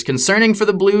Sharks. Concerning for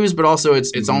the Blues, but also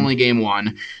it's only game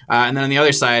 1. And then on the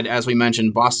other side, as we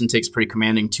mentioned, Boston takes a pretty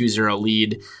commanding 2-0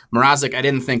 lead. Mrazek, I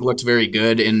didn't think looked very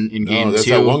good in game 2. That's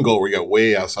that one goal where he got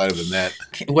way outside of the net.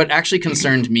 What actually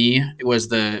concerned me was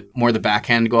the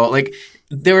backhand goal. Like,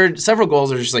 there were several goals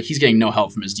that were just like he's getting no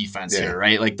help from his defense here,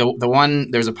 right? Like the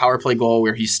one, there's a power play goal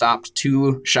where he stopped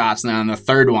 2 shots, and then on the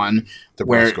third one,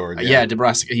 DeBrusk scored,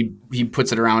 DeBrusk, he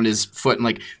puts it around his foot, and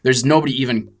like there's nobody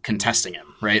even contesting him.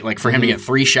 right? Like for him to get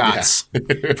 3 shots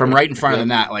from right in front of the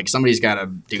net, like somebody's got to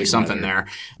do something there.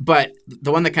 But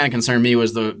the one that kind of concerned me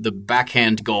was the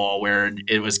backhand goal where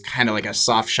it was kind of like a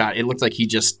soft shot. It looked like he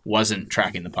just wasn't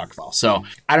tracking the puck fall. So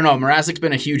I don't know. Mrazek's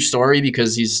been a huge story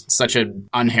because he's such an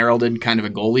unheralded kind of a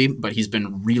goalie, but he's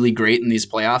been really great in these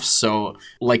playoffs. So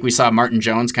like we saw Martin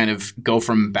Jones kind of go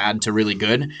from bad to really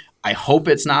good. I hope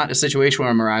it's not a situation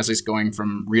where Mrazek's going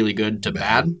from really good to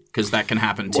bad, because that can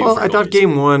happen too. Well, for I thought goalies.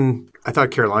 Game 1, I thought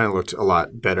Carolina looked a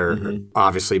lot better,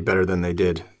 obviously better than they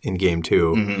did in Game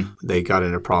 2. They got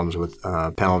into problems with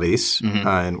penalties,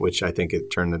 in which I think it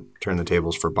turned the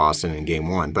tables for Boston in Game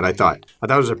 1. But I thought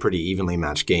it was a pretty evenly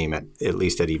matched game, at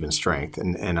least at even strength,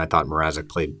 and I thought Mrazek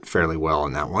played fairly well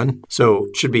in that one. So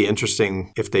it should be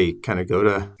interesting if they kind of go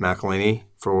to McElhinney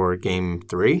for Game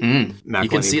 3. You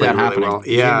can see that happening. Well.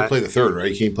 He Yeah, didn't play the third,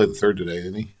 right? He can't play the third today,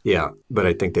 didn't he? yeah, but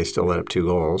I think they still let up 2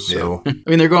 goals. So I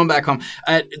mean, they're going back home.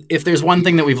 If there's one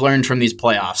thing that we've learned from these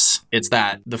playoffs, it's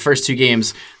that the first 2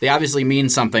 games, they obviously mean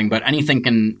something, but anything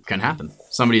can happen.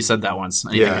 Somebody said that once.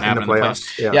 Anything can happen in the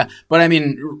playoffs. Yeah. But I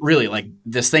mean, really, like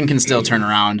this thing can still turn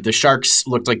around. The Sharks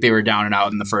looked like they were down and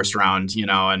out in the first round,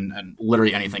 and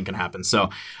literally anything can happen. So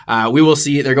we will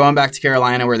see. They're going back to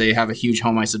Carolina where they have a huge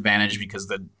home ice advantage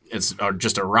because it's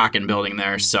just a rockin' building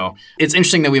there. So it's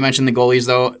interesting that we mentioned the goalies,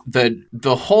 though.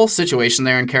 The whole situation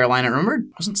there in Carolina, remember,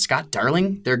 wasn't Scott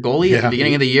Darling their goalie at the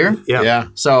beginning of the year? Yeah.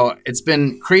 So it's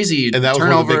been crazy. And that was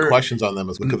turnover. one of the big questions on them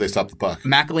is could they stop the puck?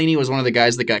 McElhinney was one of the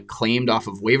guys that got claimed off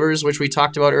of waivers, which we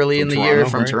talked about early in the year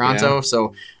from right? Toronto. Yeah.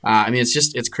 So I mean,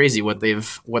 it's crazy what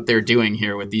they're doing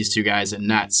here with these 2 guys in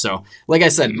net. So like I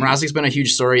said, Mrazek's been a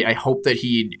huge story. I hope that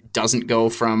he doesn't go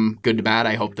from good to bad.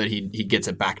 I hope that he gets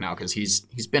it back now because he's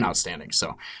been outstanding.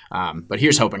 So, but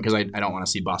here's hoping, because I don't want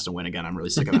to see Boston win again. I'm really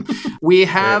sick of them. We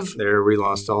have. There we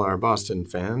lost all our Boston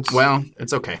fans. Well,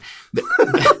 it's okay.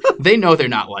 They know they're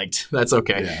not liked. That's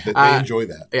okay. Yeah, they enjoy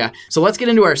that. Yeah. So let's get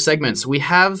into our segments. We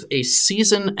have a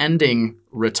season-ending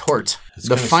retort. It's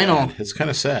the kinda final. sad. It's kind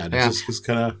of sad. Yeah. It's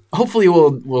kind of. Hopefully,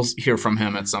 we'll hear from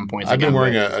him at some point. I've been again,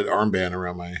 wearing but an armband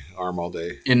around my arm all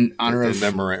day in honor in of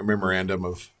memorandum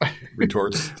of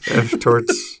retorts.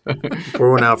 Torts.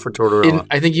 Pour one out for Tortorella.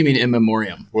 I think you mean in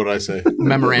memoriam. What did I say?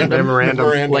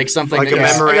 Memorandum. Like something Like that a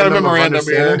gets- I got a memorandum of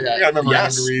here. understanding. I got a memorandum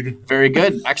Yes. to read. Very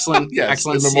good. Excellent. Yes,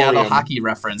 excellent in Seattle memoriam. hockey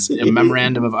reference. A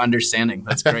memorandum of understanding.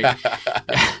 That's great.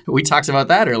 We talked about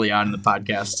that early on in the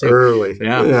podcast too. Early.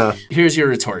 Yeah. Here's your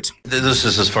retort. This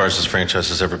is as far as this franchise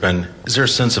has ever been. Is there a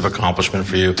sense of accomplishment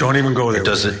for you? Don't even go there. Or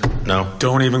does with it? No.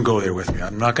 Don't even go there with me.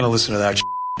 I'm not going to listen to that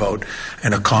about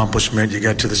an accomplishment. You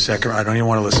get to the second. I don't even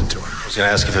want to listen to it. I was going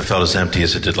to ask if it felt as empty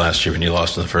as it did last year when you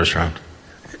lost in the first round.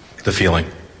 The feeling.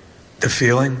 The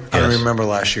feeling? I don't Yes. even remember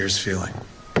last year's feeling.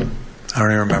 I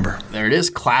don't even remember. There it is.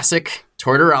 Classic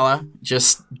Tortorella,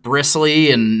 just bristly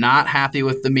and not happy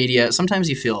with the media. Sometimes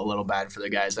you feel a little bad for the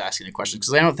guys asking the questions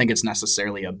because I don't think it's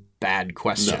necessarily a bad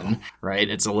question, right?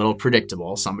 It's a little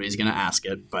predictable. Somebody's going to ask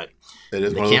it, but It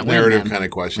is they one of those can't win, narrative man. kind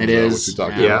of questions. It though, is. Which we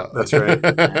talked Yeah, about. that's right.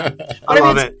 But I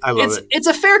love mean, it. I love it. It's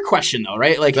a fair question, though,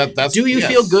 right? Like, That's- do you yes.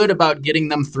 feel good about getting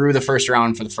them through the first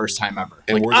round for the first time ever?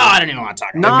 And Like, we're- I don't even want to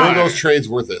talk about None it. of those trades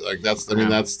worth it. Like that's. I mean,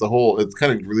 that's the whole. It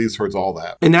kind of leads towards all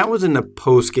that. And that was in the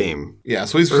post game. Yeah.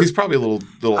 So he's probably a little.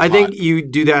 I think hot. you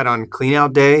do that on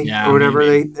cleanout day Yeah, or whatever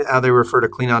maybe. how they refer to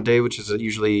cleanout day, which is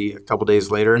usually a couple days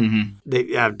later. Mm-hmm.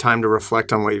 They have time to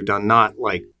reflect on what you've done, not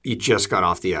like you just got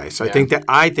off the ice. I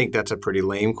think that's a pretty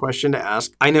lame question to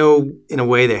ask. I know in a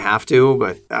way they have to,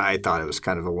 but I thought it was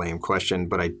kind of a lame question.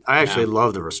 But I actually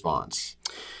love the response.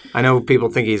 I know people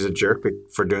think he's a jerk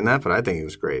for doing that, but I think he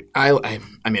was great. I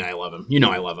mean, I love him. You know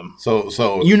I love him.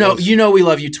 So You know we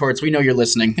love you, Torts. We know you're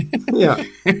listening. Yeah.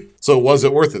 So was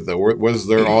it worth it though? Was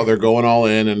there all they're going all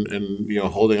in and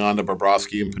holding on to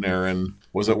Bobrovsky and Panarin?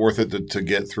 Was it worth it to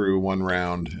get through one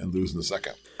round and lose in the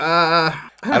second? I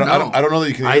don't know that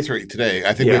you can answer it today.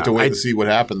 I think we have to wait I- to see what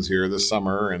happens here this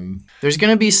summer. And There's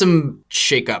going to be some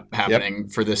shakeup happening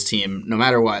for this team, no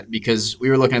matter what, because we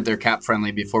were looking at their cap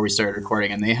friendly before we started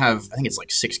recording, and they have, I think it's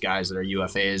like 6 guys that are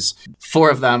UFAs.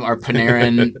 4 of them are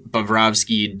Panarin,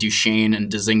 Bobrovsky, Duchesne,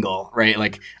 and Dzingel, right?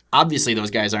 Like, obviously those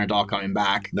guys aren't all coming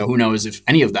back. Nope. Who knows if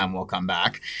any of them will come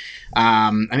back?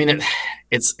 I mean,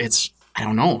 it's I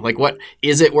don't know. Like, what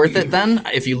is it worth it then?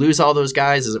 If you lose all those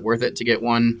guys, is it worth it to get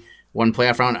one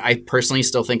playoff round? I personally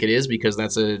still think it is because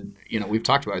that's we've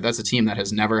talked about it. That's a team that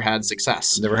has never had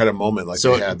success. never had a moment like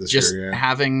So they had this just year. Yeah.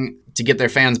 having to get their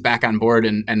fans back on board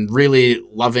and really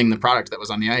loving the product that was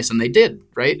on the ice. And they did,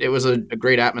 right? It was a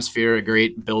great atmosphere, a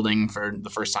great building for the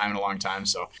first time in a long time.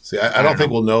 So See, I don't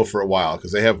think we'll know for a while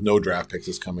because they have no draft picks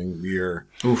this coming year.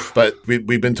 Oof. But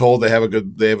we've been told they have a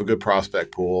good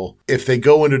prospect pool. If they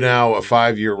go into now a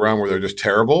 5-year run where they're just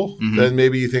terrible, then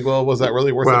maybe you think, well, was that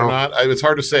really worth it or not? It's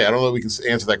hard to say. I don't know if we can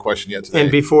answer that question yet today.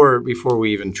 And before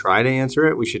we even try to answer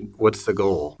it, what's the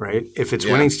goal, right? If it's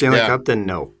winning Stanley Cup, then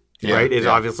no. Yeah, right? It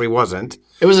obviously wasn't.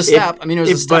 It was a step. It was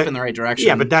a step in the right direction.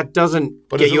 Yeah, but that doesn't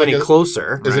get you any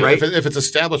closer, right? If it's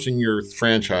establishing your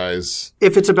franchise,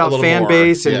 if it's about fan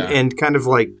base and, and kind of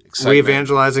like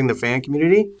re-evangelizing the fan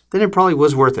community, then it probably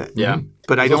was worth it. Yeah.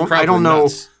 But I don't know.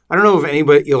 I don't know if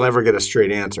anybody you'll ever get a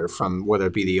straight answer from whether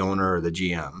it be the owner or the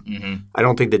GM. I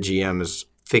don't think the GM is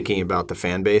thinking about the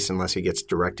fan base unless he gets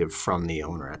directive from the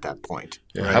owner at that point.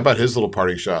 Yeah. Right? How about his little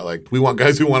parting shot? Like, we want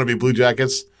guys who want to be Blue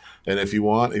Jackets. And if you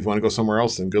want to go somewhere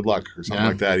else, then good luck or something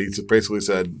like that. He just basically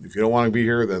said, if you don't want to be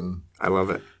here, then I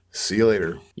love it. See you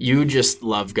later. You just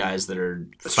love guys that are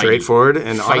straightforward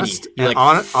and honest. You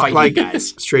like guys.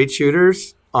 Straight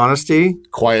shooters, honesty.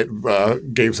 Quiet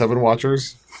Game 7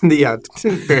 watchers. Yeah.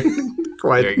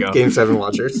 Quiet Game 7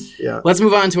 watchers. Yeah. Let's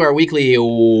move on to our weekly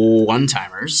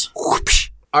one-timers.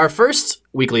 Our first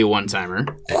weekly one-timer.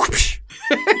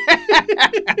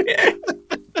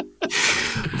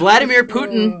 Vladimir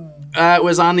Putin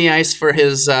was on the ice for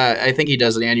his, I think he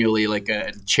does it annually, like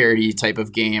a charity type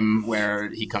of game where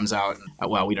he comes out.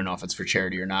 Well, we don't know if it's for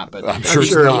charity or not, but I'm sure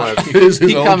it's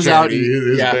he comes out.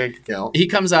 His bank account. He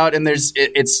comes out, and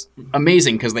it's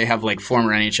amazing because they have like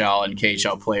former NHL and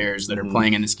KHL players that are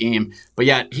playing in this game. But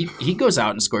yet he goes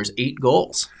out and scores 8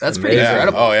 goals. That's pretty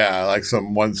incredible. Oh yeah, like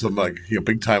some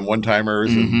big time one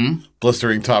timers and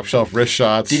blistering top shelf wrist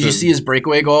shots. Did you see his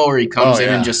breakaway goal where he comes in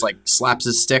and just like slaps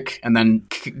his stick and then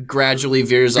gradually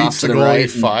veers off to the right,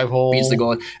 5-hole, beats the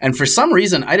goal? And for some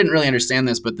reason, I didn't really understand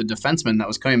this, but the defenseman that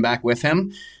was coming back with him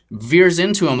veers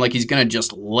into him like he's gonna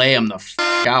just lay him the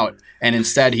out, and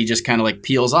instead he just kind of like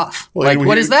peels off. Well,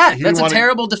 what is that? That's a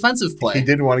terrible defensive play. He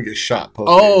didn't want to get shot.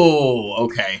 Oh,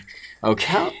 okay.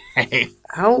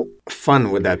 How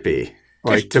fun would that be?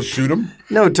 Like to shoot him?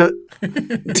 No,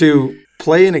 to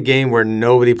play in a game where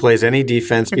nobody plays any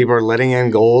defense. People are letting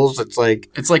in goals. It's like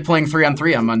playing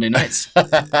 3-on-3 on Monday nights.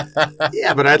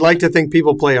 Yeah, but I'd like to think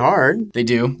people play hard. They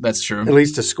do. That's true. At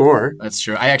least to score. That's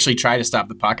true. I actually try to stop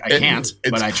the puck. I can't,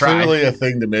 but I try. It's clearly a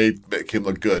thing to make him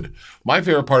look good. My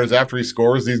favorite part is after he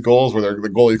scores these goals where the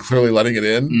goalie's clearly letting it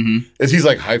in, is he's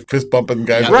like high fist bumping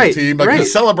guys on the team, like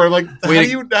he's celebrating. Like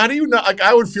how do you not? Like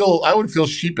I would feel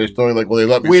sheepish knowing like, well, they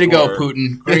let me. Way score. To go,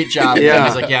 Putin! Great job. Yeah,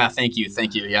 he's like, yeah, thank you.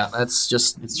 Yeah, it's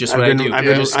just what I do.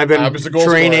 I've been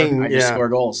training. I just score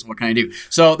goals. What can I do?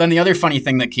 So then the other funny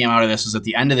thing that came out of this was at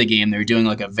the end of the game they were doing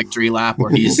like a victory lap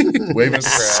where he's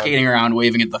skating around,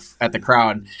 waving at the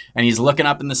crowd, and he's looking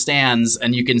up in the stands,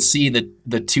 and you can see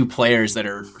the 2 players that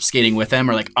are skating with him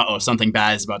are like, uh-oh, something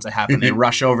bad is about to happen. They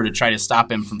rush over to try to stop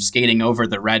him from skating over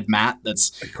the red mat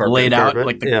that's laid out,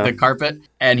 like the carpet,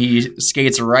 and he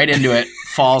skates right into it,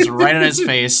 falls right on his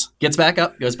face, gets back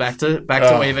up, goes back to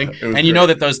waving. And you know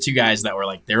that those 2 guys that were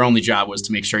like, their only job was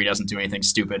to make sure he doesn't do anything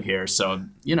stupid here. So,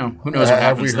 who knows what happens.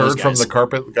 Have we heard from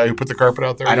the guy who put the carpet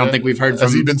out there? I don't think we've heard from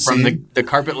the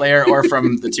carpet layer or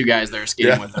from the 2 guys that are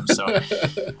skating with him. So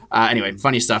anyway,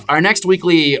 funny stuff. Our next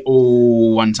weekly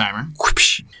one-timer.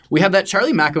 We have that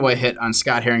Charlie McAvoy hit on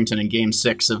Scott Harrington in Game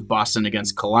 6 of Boston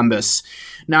against Columbus.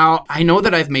 Now, I know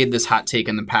that I've made this hot take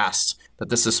in the past, that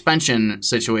the suspension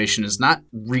situation is not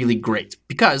really great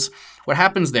because what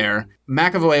happens there,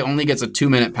 McAvoy only gets a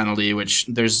 2-minute penalty, which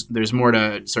there's more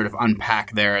to sort of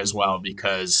unpack there as well,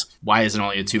 because why is it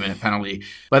only a 2-minute penalty?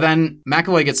 But then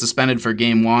McAvoy gets suspended for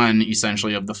Game 1,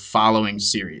 essentially, of the following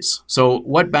series. So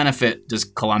what benefit does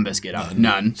Columbus get out?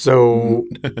 None. So,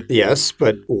 yes,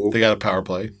 but they got a power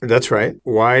play. That's right.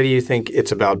 Why do you think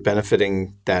it's about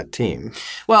benefiting that team?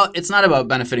 Well, it's not about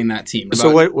benefiting that team.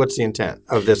 So what's the intent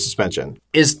of this suspension?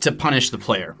 Is to punish the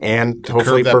player. And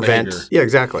hopefully prevent. Behavior. Yeah,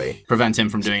 exactly. Prevent him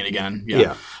from doing it again.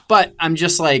 Yeah. But I'm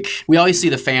just like, we always see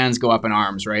the fans go up in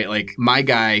arms, right? Like, my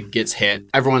guy gets hit.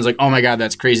 Everyone's like, oh my God,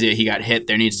 that's crazy that he got hit.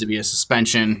 There needs to be a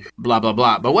suspension, blah, blah,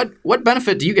 blah. But what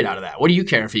benefit do you get out of that? What do you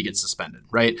care if he gets suspended,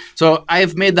 right? So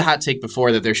I've made the hot take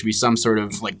before that there should be some sort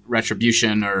of like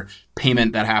retribution or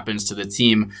payment that happens to the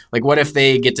team. Like, what if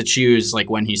they get to choose like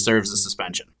when he serves the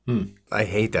suspension? I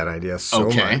hate that idea so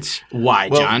much. Why,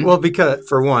 John? Well, because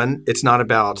for one, it's not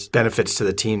about benefits to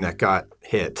the team that got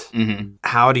hit. Mm-hmm.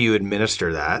 How do you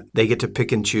administer that? They get to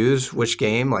pick and choose which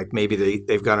game. Like maybe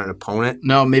they've got an opponent.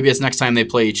 No, maybe it's next time they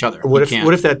play each other. What You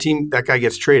if can't. that guy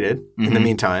gets traded in the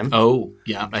meantime? Oh,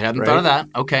 yeah. I hadn't Right? thought of that.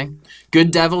 Okay.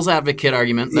 Good devil's advocate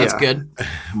argument. That's Yeah. good.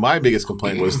 My biggest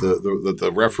complaint was that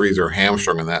the referees are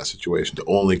hamstrung in that situation to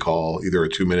only call either a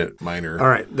 2-minute minor. All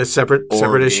right, the separate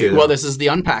Or- issue. Well, this is the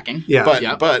unpacking.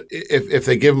 yeah, But if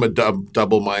they give them a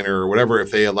double minor or whatever,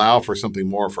 if they allow for something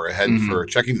more for a head for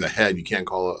checking to the head, you can't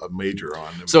call a major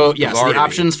on them. So, It's yes, bizarre the to me.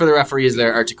 options for the referees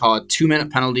there are to call a 2-minute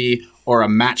penalty or a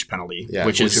match penalty, Yeah,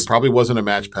 which it is probably wasn't a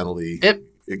match penalty.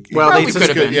 well, probably they could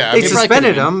have been. Yeah, they I mean,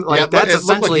 suspended probably him. Like yeah, but that's it looked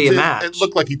like essentially he a did- match. It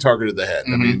looked like he targeted the head.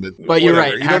 I mean, But you're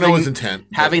whatever. right. You don't know his intent.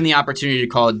 Having the opportunity to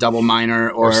call a double minor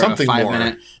or a something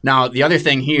 5-minute. Now, the other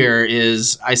thing here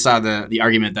is I saw the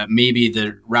argument that maybe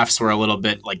the refs were a little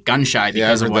bit like gun shy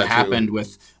because I've of heard what that too. happened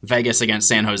with Vegas against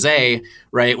San Jose,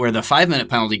 right? Where the 5-minute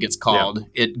penalty gets called,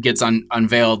 it gets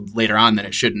unveiled later on that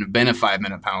it shouldn't have been a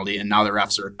 5-minute penalty, and now the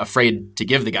refs are afraid to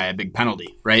give the guy a big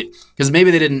penalty, right? Because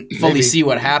maybe they didn't fully see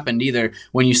what happened either.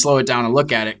 When you slow it down and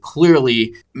look at it,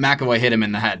 clearly McAvoy hit him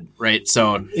in the head, right?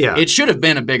 So Yeah. it should have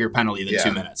been a bigger penalty than Yeah.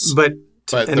 2 minutes. but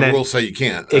But and the then rules say you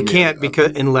can't. it can't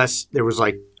because unless there was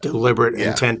like deliberate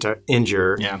intent to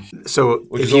injure. Yeah. So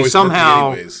Which if is you always somehow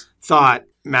tricky anyways. thought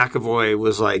McAvoy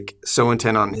was like so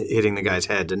intent on hitting the guy's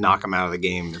head to knock him out of the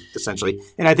game, essentially,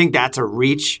 and I think that's a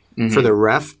reach for the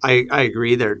ref. I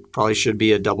agree there probably should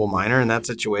be a double minor in that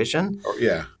situation,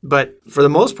 Yeah. but for the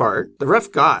most part, the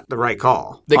ref got the right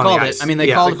call. They on the called it. ice. I mean, they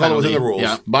Yeah. called They call it within the penalty. rules.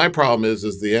 Yeah. My problem is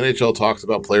the NHL talks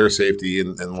about player safety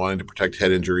and wanting to protect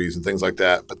head injuries and things like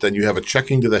that, but then you have a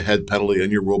checking to the head penalty in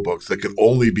your rule books that could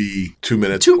only be 2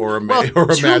 minutes or a well,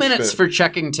 or a 2 match minutes fit. for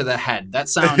checking to the head. That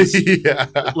sounds yeah.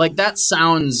 like that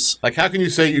sounds. Like, how can you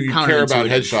say you care about Counterintuitive.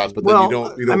 headshots, but then Well,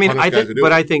 you don't I mean, punish I guys think, who do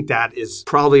but it? I think that is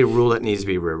probably a rule that needs to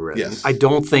be rewritten. Yes. I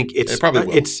don't think it's It probably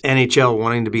will. it's NHL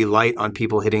wanting to be light on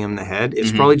people hitting him in the head.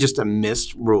 It's probably just a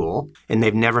missed rule, and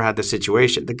they've never had the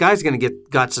situation. The guy's going to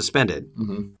got suspended.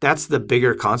 That's the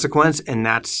bigger consequence, and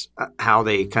that's how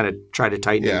they kind of try to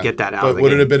tighten and get that out of But the would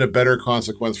game. it have been a better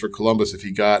consequence for Columbus if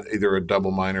he got either a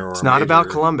double minor or It's a not major? about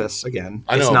Columbus again.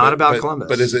 I know, it's not but- about but- Columbus.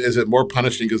 But is it more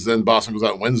punishing because then Boston goes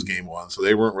out and wins game one, so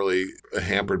they weren't really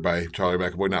hampered by Charlie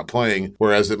McAvoy not playing.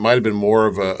 Whereas it might have been more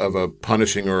of a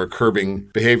punishing or a curbing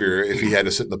behavior if he had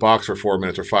to sit in the box for 4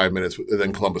 minutes or 5 minutes, and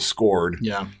then Columbus scored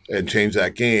and changed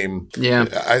that game. Yeah.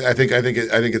 I think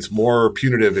it's more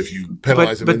punitive if you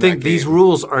penalize him. But in think that these game.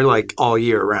 rules are like all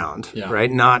year round,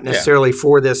 right? Not necessarily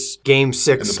for this Game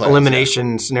 6 In the playoffs,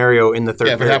 elimination scenario in the third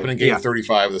Yeah, if it period. happened in Game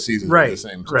 35 of the season, it would be the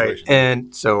same situation.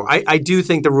 And so I do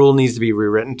think the rule needs to be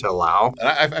rewritten to allow.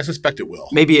 And I suspect it will.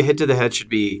 Maybe a hit to the head should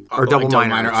be, or double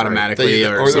minor sorry. automatically,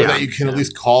 or that you can at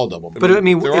least call double. But I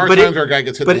mean, there are but times where a guy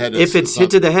gets hit in but the head. if it's hit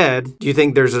to the head, do you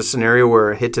think there's a scenario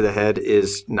where a hit to the head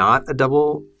is not a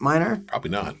double minor?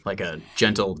 Probably not. like a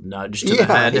gentle nudge to the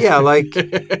head. Yeah, like in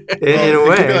a It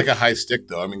way. could be like a high stick,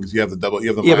 though. I mean, because you have the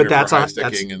Yeah, minor but that's for high a,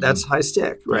 sticking. that's high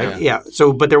stick, right? Yeah. Yeah.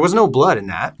 So, but there was no blood in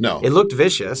that. No. It looked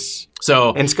vicious.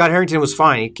 So And Scott Harrington was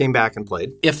fine. He came back and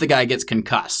played. if the guy gets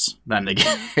concussed, then they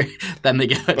get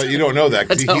But you don't know that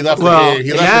because he left, Well,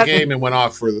 the game and went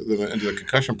off for into the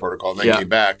concussion protocol and then came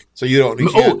back. So you don't. You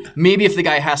can't. maybe if the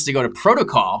guy has to go to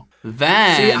protocol,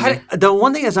 then The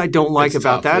one thing is I don't like It's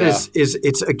about tough, that is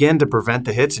it's again to prevent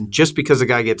the hits, and just because the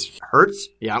guy gets hurt,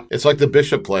 yeah. It's like the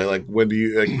Bishop play. Like when do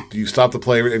you stop the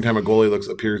play every time a goalie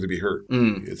appears to be hurt?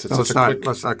 It's let's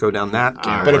not go down that.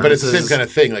 But it's the same kind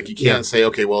of thing. Like you can't say,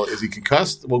 okay, well, is he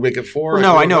concussed? We'll make it 4.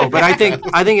 No, I know, but I think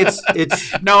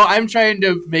it's No, I'm trying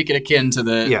to make it akin to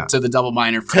the double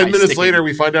minor. For 10 high minutes sticking. later,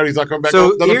 we find out he's not coming back.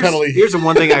 so Another penalty. here's the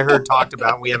one thing I heard talked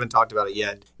about. And we haven't talked about it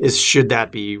yet. Is should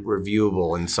that be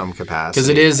reviewable in some capacity? Because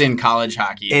it is in college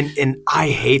hockey. and I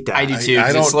hate that. I do too. I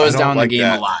 'Cause don't- it slows I don't down like the game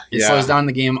that. a lot. It Yeah. slows down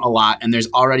the game a lot, and there's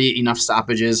already enough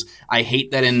stoppages. I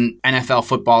hate that in NFL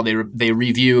football they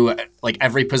review like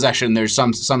every possession. There's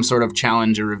some sort of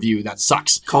challenge or review that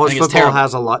sucks. I College think it's football terrible.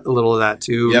 has a little of that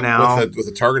too Yep, now. with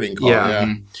a targeting call. Yeah.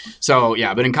 Yeah. So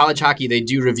yeah, but in college hockey they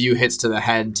do review hits to the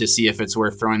head to see if it's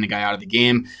worth throwing the guy out of the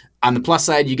game. On the plus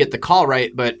side, you get the call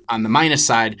right, but on the minus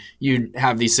side, you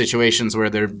have these situations where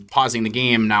they're pausing the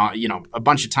game now, a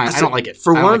bunch of times. I don't like it.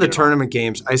 For I don't one like of the it at all. tournament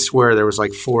games, I swear there was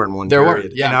like 4 in one There were,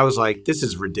 period. yeah. And I was like, this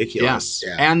is ridiculous.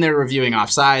 Yeah. And they're reviewing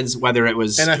offsides, whether it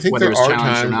was And I think whether there it was are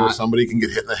challenged or times not. where somebody can get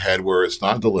hit in the head where it's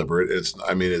not deliberate. It's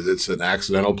an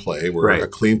accidental play where Right. a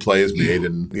clean play is made,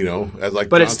 and as like.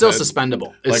 But John it's still said,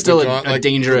 suspendable. It's like still when a John-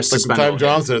 dangerous like the suspendable. time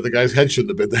John said it, the guy's head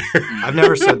shouldn't have been there. I've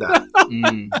never said that.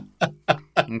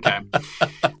 Okay.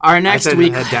 Our I next said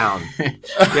week, head down. You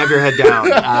have your head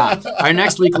down. our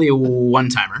next weekly one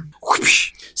timer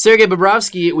Sergei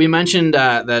Bobrovsky, we mentioned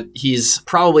that he's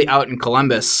probably out in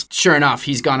Columbus. Sure enough,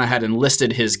 he's gone ahead and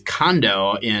listed his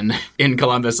condo in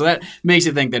Columbus. So that makes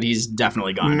you think that he's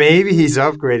definitely gone. Maybe he's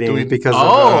upgrading because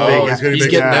he's going to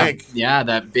make getting bank.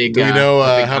 that big. Do we know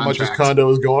big how much his contract. condo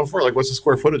is going for? Like, what's the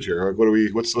square footage here? Like,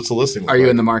 what's the listing? Are you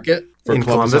in the market for in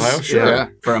Columbus, Columbus? Ohio? Sure. Yeah,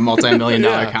 for a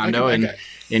multi-million-dollar Yeah, condo okay.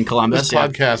 in Columbus? This Yeah.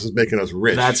 podcast is making us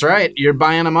rich. That's right. You're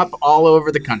buying them up all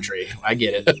over the country. I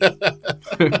get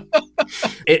it.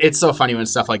 It's so funny when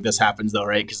stuff like this happens, though,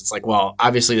 right? Because it's like, well,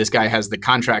 obviously this guy has the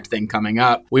contract thing coming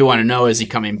up. We want to know, is he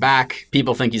coming back?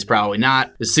 People think he's probably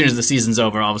not. As soon as the season's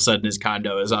over, all of a sudden his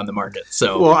condo is on the market.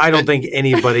 So, Well, I don't think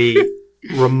anybody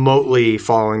remotely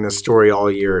following this story all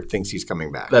year thinks he's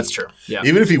coming back. that's true. Yeah.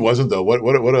 Even if he wasn't, though, what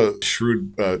a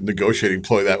shrewd negotiating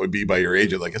ploy that would be by your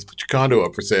agent. Like, let's put your condo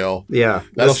up for sale. Yeah.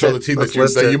 That'll List show it. the team Let's that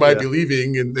list you it, might yeah. be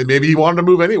leaving, and maybe he wanted to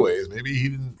move anyways. Maybe he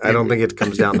didn't. I don't think it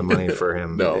comes down to money for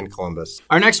him No. in Columbus.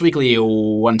 Our next weekly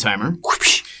one-timer.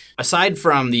 Aside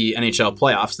from the NHL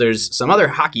playoffs, there's some other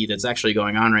hockey that's actually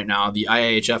going on right now. The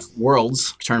IIHF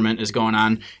Worlds tournament is going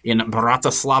on in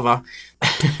Bratislava.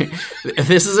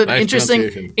 This is an Nice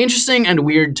pronunciation. interesting and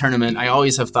weird tournament. I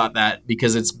always have thought that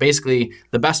because it's basically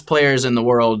the best players in the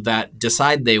world that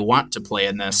decide they want to play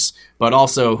in this, but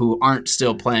also who aren't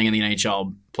still playing in the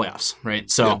NHL playoffs,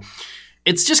 right? So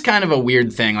it's just kind of a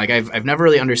weird thing. Like I've never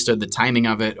really understood the timing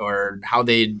of it or how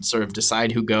they sort of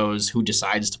decide who goes, who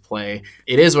decides to play.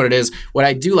 It is what it is. What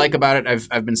I do like about it,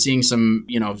 I've been seeing some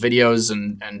videos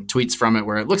and tweets from it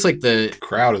where it looks like the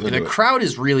crowd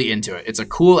is really into it. It's a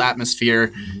cool atmosphere.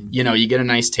 Mm-hmm. You get a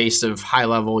nice taste of high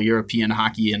level European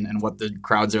hockey and what the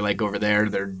crowds are like over there.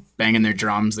 They're banging their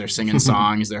drums, they're singing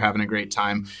songs, they're having a great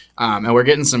time, and we're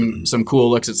getting some cool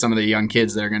looks at some of the young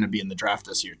kids that are going to be in the draft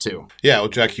this year too. Yeah, well,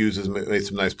 Jack Hughes has made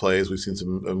some nice plays. We've seen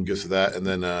some gifts of that, and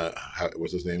then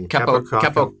what's his name? Capo, and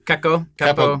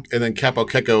then Capo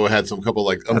Keko had some couple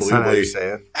like That's not how unbelievably. you say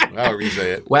it. However you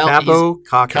say it. Well, Capo,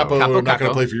 Caco. Capo, Capo, not going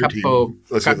to play for your Capo, team.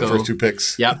 Let's get the Caco. first two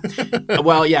picks. Yep.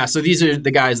 Well, yeah. So these are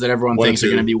the guys that everyone 1 thinks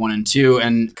and are going to 2. be 1 and 2,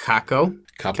 and Caco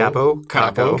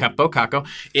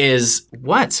is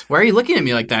what? Why are you looking at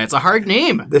me like that? It's a hard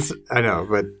name. This I know,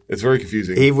 but It's very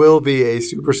confusing. he will be a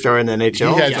superstar in the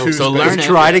NHL. He had Yeah, two so spe- learn it.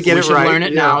 try to get we it should right. learn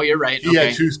it Yeah. now. You're right. He Okay.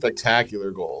 had 2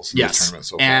 spectacular goals in this Yes, tournament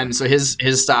so far. and so his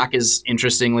stock is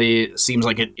interestingly seems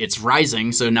like it's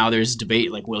rising. So now there's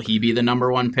debate like, will he be the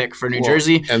number 1 pick for New Well,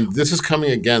 Jersey? And this is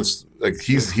coming against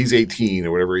he's 18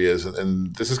 or whatever he is,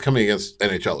 and this is coming against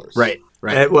NHLers. Right.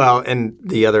 And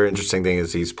the other interesting thing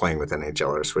is he's playing with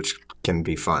NHLers, which can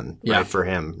be fun, Yeah. right, for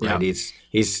him. Yeah. Right?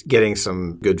 He's getting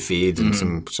some good feeds and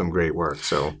some great work.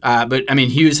 So But I mean,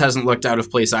 Hughes hasn't looked out of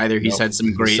place either. He's had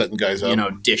some great, setting guys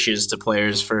up. dishes to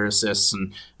players for assists,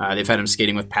 and they've had him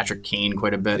skating with Patrick Kane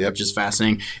quite a bit, Yep. which is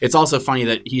fascinating. It's also funny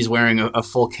that he's wearing a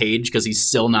full cage because he's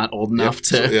still not old enough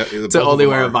So, yeah, to both of only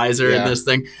them wear are. a visor in Yeah. this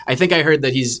thing. I think I heard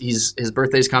that his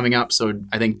birthday's coming up, so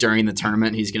I think during the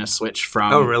tournament he's going to switch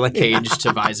from Oh, really? cage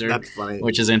to visor. That's funny.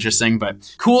 Which is interesting, but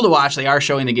cool to watch. They are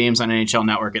showing the games on NHL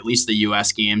Network, at least the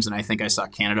U.S. games, and I think I saw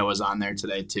Canada was on there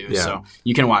today too. Yeah. So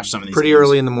you can watch some of these pretty games.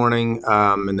 early in the morning,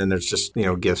 and then there's just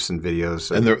gifs and videos.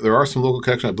 And there are some local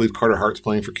connections. I believe Carter Hart's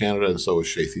playing for Canada, and so is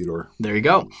Shea Theodore. There you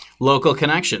go. Local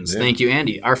connections. Yeah. Thank you,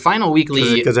 Andy. Our final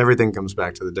weekly. Because everything comes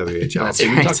back to the WHL. That's Hey,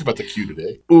 we right. talked about the Q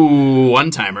today. Ooh,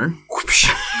 one-timer.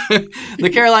 The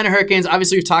Carolina Hurricanes,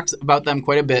 obviously we've talked about them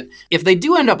quite a bit. If they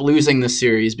do end up losing this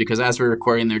series, because as we're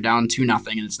recording, they're down 2-0,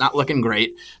 and it's not looking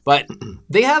great, but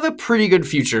they have a pretty good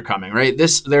future coming, right?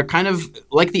 They're kind of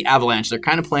like the Avalanche. They're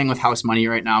kind of playing with house money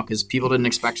right now because people didn't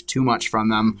expect too much from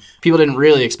them. People didn't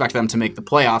really expect them to make the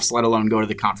playoffs, let alone go to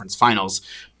the conference finals.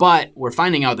 But we're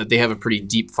finding out that they have a pretty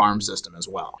deep farm system as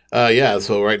well. Yeah,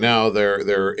 so right now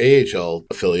their AHL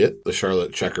affiliate, the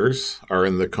Charlotte Checkers, are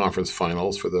in the conference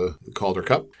finals for the Calder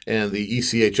Cup. And the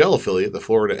ECHL affiliate, the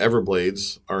Florida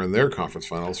Everblades, are in their conference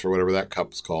finals for whatever that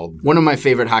cup is called. One of my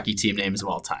favorite hockey team names of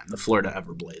all time, the Florida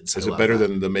Everblades. Is I it love better that.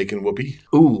 than the Macon Whoopie?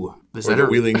 Ooh, is Or that the a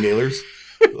Wheeling Nailers?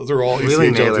 Those are all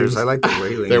Wheeling ECHL Nailers. teams. I like the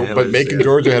Wheeling Nailers. But Macon, yeah.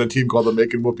 Georgia had a team called the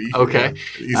Macon Whoopie. Okay.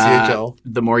 Yeah, ECHL.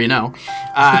 The more you know.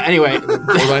 Anyway,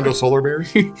 Orlando Solar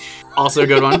Bears. also a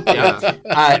good one.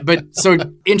 Yeah. But so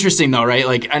interesting though, right?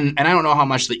 Like, and I don't know how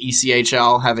much the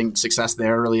ECHL having success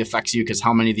there really affects you because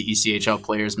how many of the ECHL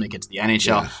players make it to the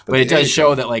NHL. Yeah, but it does NHL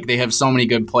show that like they have so many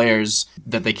good players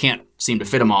that they can't seem to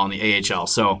fit them all in the AHL.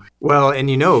 So Well, and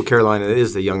Carolina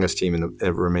is the youngest team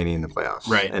remaining in the playoffs.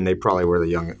 Right. And they probably were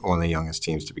one of the youngest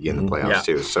teams to begin the playoffs,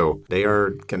 too. So they are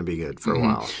going to be good for a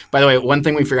while. By the way, one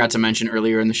thing we forgot to mention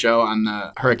earlier in the show on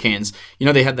the Hurricanes,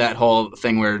 they had that whole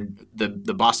thing where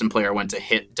the Boston player went to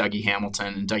hit Dougie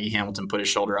Hamilton, and Dougie Hamilton put his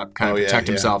shoulder up, kind of protect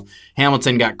himself.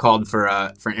 Hamilton got called for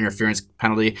an interference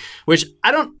penalty, which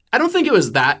I don't think it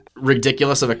was that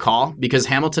ridiculous of a call because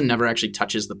Hamilton never actually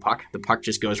touches the puck. The puck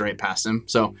just goes right past him.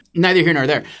 So neither here nor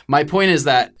there. My point is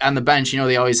that on the bench,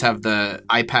 they always have the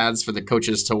iPads for the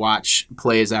coaches to watch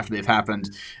plays after they've happened.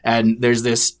 And there's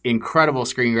this incredible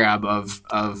screen grab of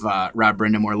Rob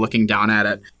Brind'Amour looking down at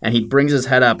it. And he brings his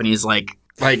head up and he's like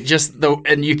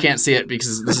and you can't see it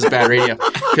because this is bad radio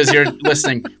because you're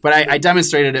listening. But I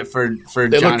demonstrated it for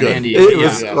John and Andy.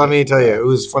 Let me tell you, it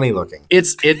was funny looking.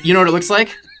 You know what it looks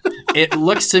like? It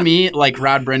looks to me like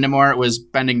Rod Brind'Amour was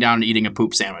bending down and eating a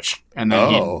poop sandwich, and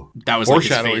then that was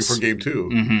foreshadowing like his face. for game 2.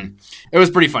 Mm-hmm. It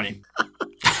was pretty funny.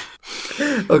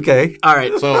 Okay, all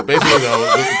right. So basically,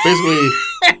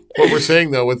 what we're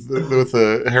saying though with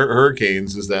the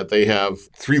Hurricanes is that they have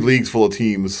 3 leagues full of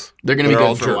teams. They're going to be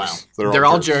good for a while. They're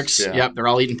all jerks. Yeah. Yep, they're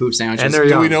all eating poop sandwiches. And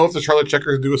do we know if the Charlotte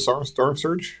Checkers do a storm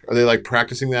surge? Are they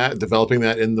practicing that, developing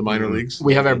that in the minor leagues?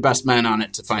 We have our best men on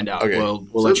it to find out. Okay. We'll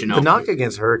let you know. The knock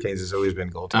against Hurricanes has always been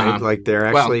goaltending. They're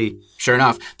actually sure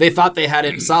enough. They thought they had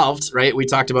it solved, right? We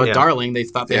taled about Darling. They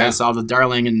thought they had it solved with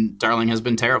Darling, and Darling has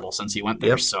been terrible since he went there.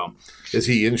 Yep. So is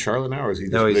he in Charlotte now, or is he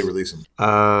they release him?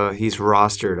 He's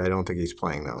rostered. I don't think he's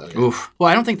playing though. Okay. Oof. Well,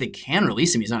 I don't think they can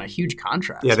release him. He's on a huge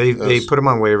contract. Yeah, they put him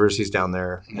on waivers. He's down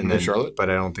there. And then Charlotte, but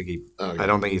I don't think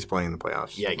he's playing in the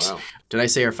playoffs. Yikes! Wow. Did I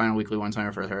say our final weekly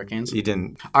one-timer for the Hurricanes? You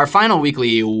didn't. Our final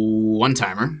weekly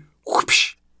one-timer.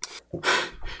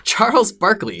 Charles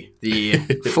Barkley, the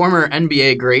former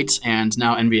NBA great and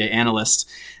now NBA analyst,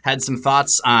 had some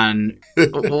thoughts on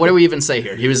what do we even say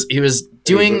here? He was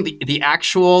doing the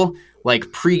actual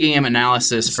pregame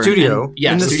analysis for studio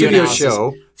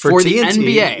show for the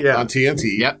NBA on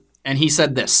TNT. Yep. And he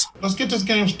said this. Let's get this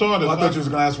game started. Well, I thought you was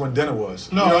going to ask when dinner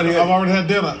was. No, I've already had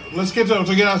dinner. Let's get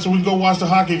together so we can go watch the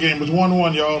hockey game. It's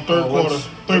 1-1, y'all. Third quarter.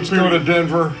 Let's go to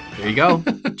Denver. There you go.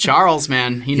 Charles,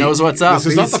 man. He knows what's up. This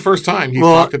is not the first time he's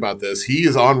talked about this. He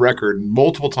is on record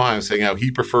multiple times saying how he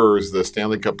prefers the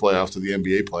Stanley Cup playoffs to the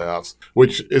NBA playoffs,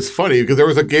 which is funny because there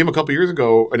was a game a couple years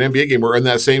ago, an NBA game, where in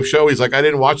that same show, he's like, I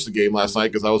didn't watch the game last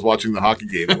night because I was watching the hockey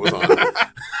game that was on.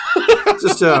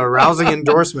 Just a rousing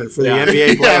endorsement for the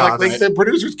NBA playoffs. Yeah, the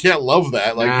producers can't love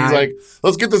that. He's like,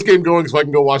 let's get this game going so I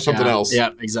can go watch something else. Yeah,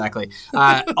 exactly.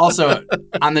 Also,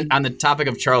 on the topic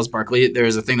of Charles Barkley,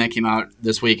 there's a thing that came out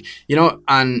this week.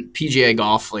 On PGA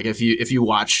golf, if you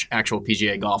watch actual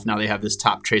PGA golf, now they have this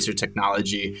top tracer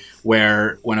technology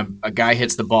where when a guy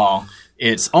hits the ball,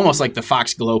 it's almost like the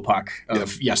Fox Glow puck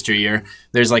of yesteryear.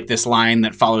 There's this line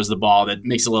that follows the ball that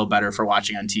makes it a little better for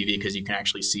watching on TV because you can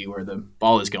actually see where the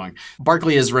ball is going.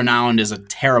 Barkley is renowned as a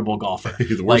terrible golfer.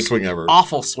 He's the worst swing ever.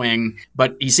 Awful swing,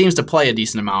 but he seems to play a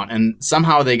decent amount. And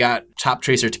somehow they got top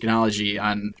tracer technology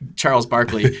on Charles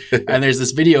Barkley. And there's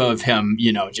this video of him,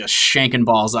 just shanking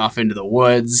balls off into the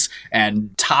woods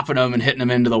and topping them and hitting them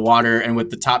into the water. And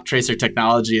with the top tracer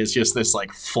technology, it's just this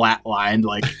flat line,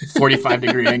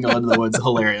 45-degree angle into the woods.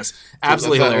 Hilarious.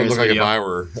 Absolutely hilarious. It would look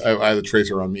like if I had the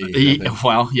tracer on me.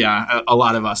 Well, yeah, a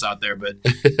lot of us out there, but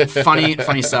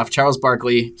funny stuff. Charles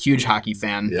Barkley, huge hockey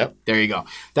fan. Yep. There you go.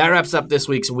 That wraps up this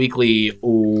week's weekly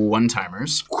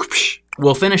one-timers.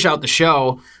 We'll finish out the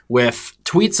show with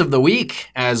tweets of the week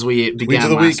as we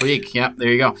began last week. Yep,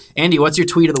 there you go. Andy, what's your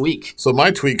tweet of the week? So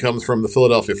my tweet comes from the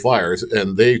Philadelphia Flyers,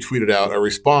 and they tweeted out a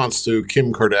response to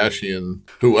Kim Kardashian,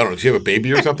 who, I don't know, does she have a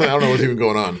baby or something? I don't know what's even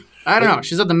going on. I don't know.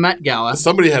 She's at the Met Gala.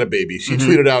 Somebody had a baby. She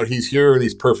tweeted out, he's here and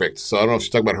he's perfect. So I don't know if she's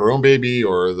talking about her own baby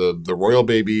or the royal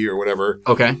baby or whatever.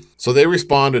 Okay. So they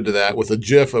responded to that with a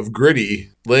gif of Gritty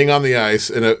laying on the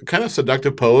ice in a kind of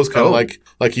seductive pose, kind of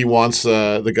like he wants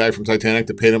the guy from Titanic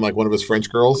to paint him like one of his French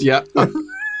girls. Yeah.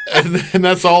 And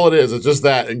that's all it is. It's just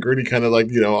that. And Gritty kind of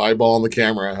eyeballing the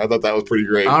camera. I thought that was pretty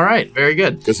great. All right. Very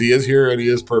good. Because he is here and he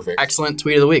is perfect. Excellent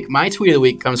tweet of the week. My tweet of the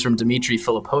week comes from Dmitry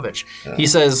Filipovich. He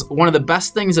says, one of the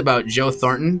best things about Joe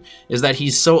Thornton is that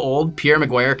he's so old, Pierre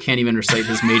Maguire can't even recite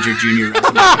his major junior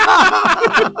resume.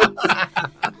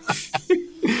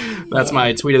 That's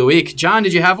my tweet of the week. John,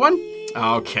 did you have one?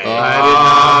 Okay.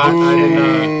 I did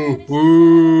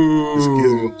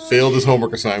not. Failed his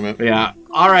homework assignment. Yeah.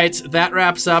 All right. That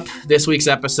wraps up this week's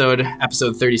episode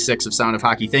 36 of Sound of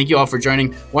Hockey. Thank you all for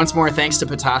joining. Once more, thanks to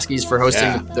Petoskey's for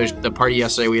hosting the party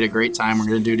yesterday. We had a great time. We're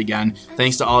going to do it again.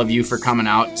 Thanks to all of you for coming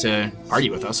out to party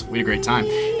with us. We had a great time.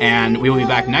 And we will be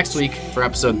back next week for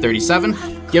episode 37.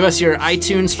 Give us your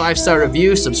iTunes 5-star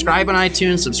review. Subscribe on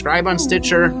iTunes. Subscribe on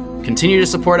Stitcher. Continue to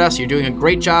support us. You're doing a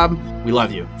great job. We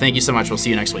love you. Thank you so much. We'll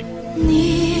see you next week.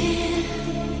 Near,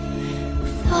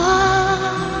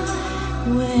 far,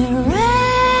 wherever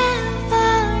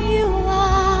you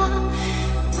are,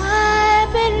 I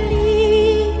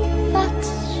believe that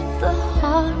the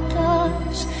heart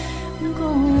does go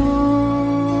on.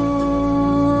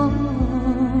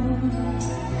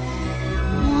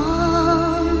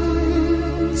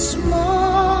 Once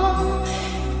more,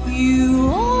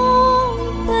 you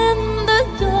open the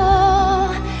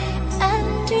door,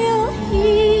 and you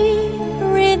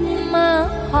hear in my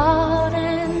heart,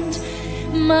 and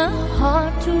my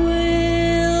heart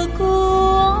will go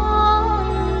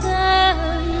on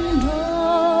and on.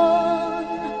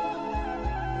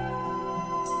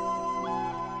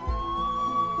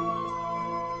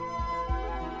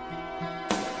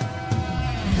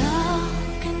 Love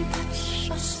can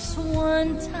touch us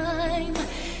one time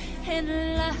and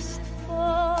last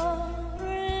for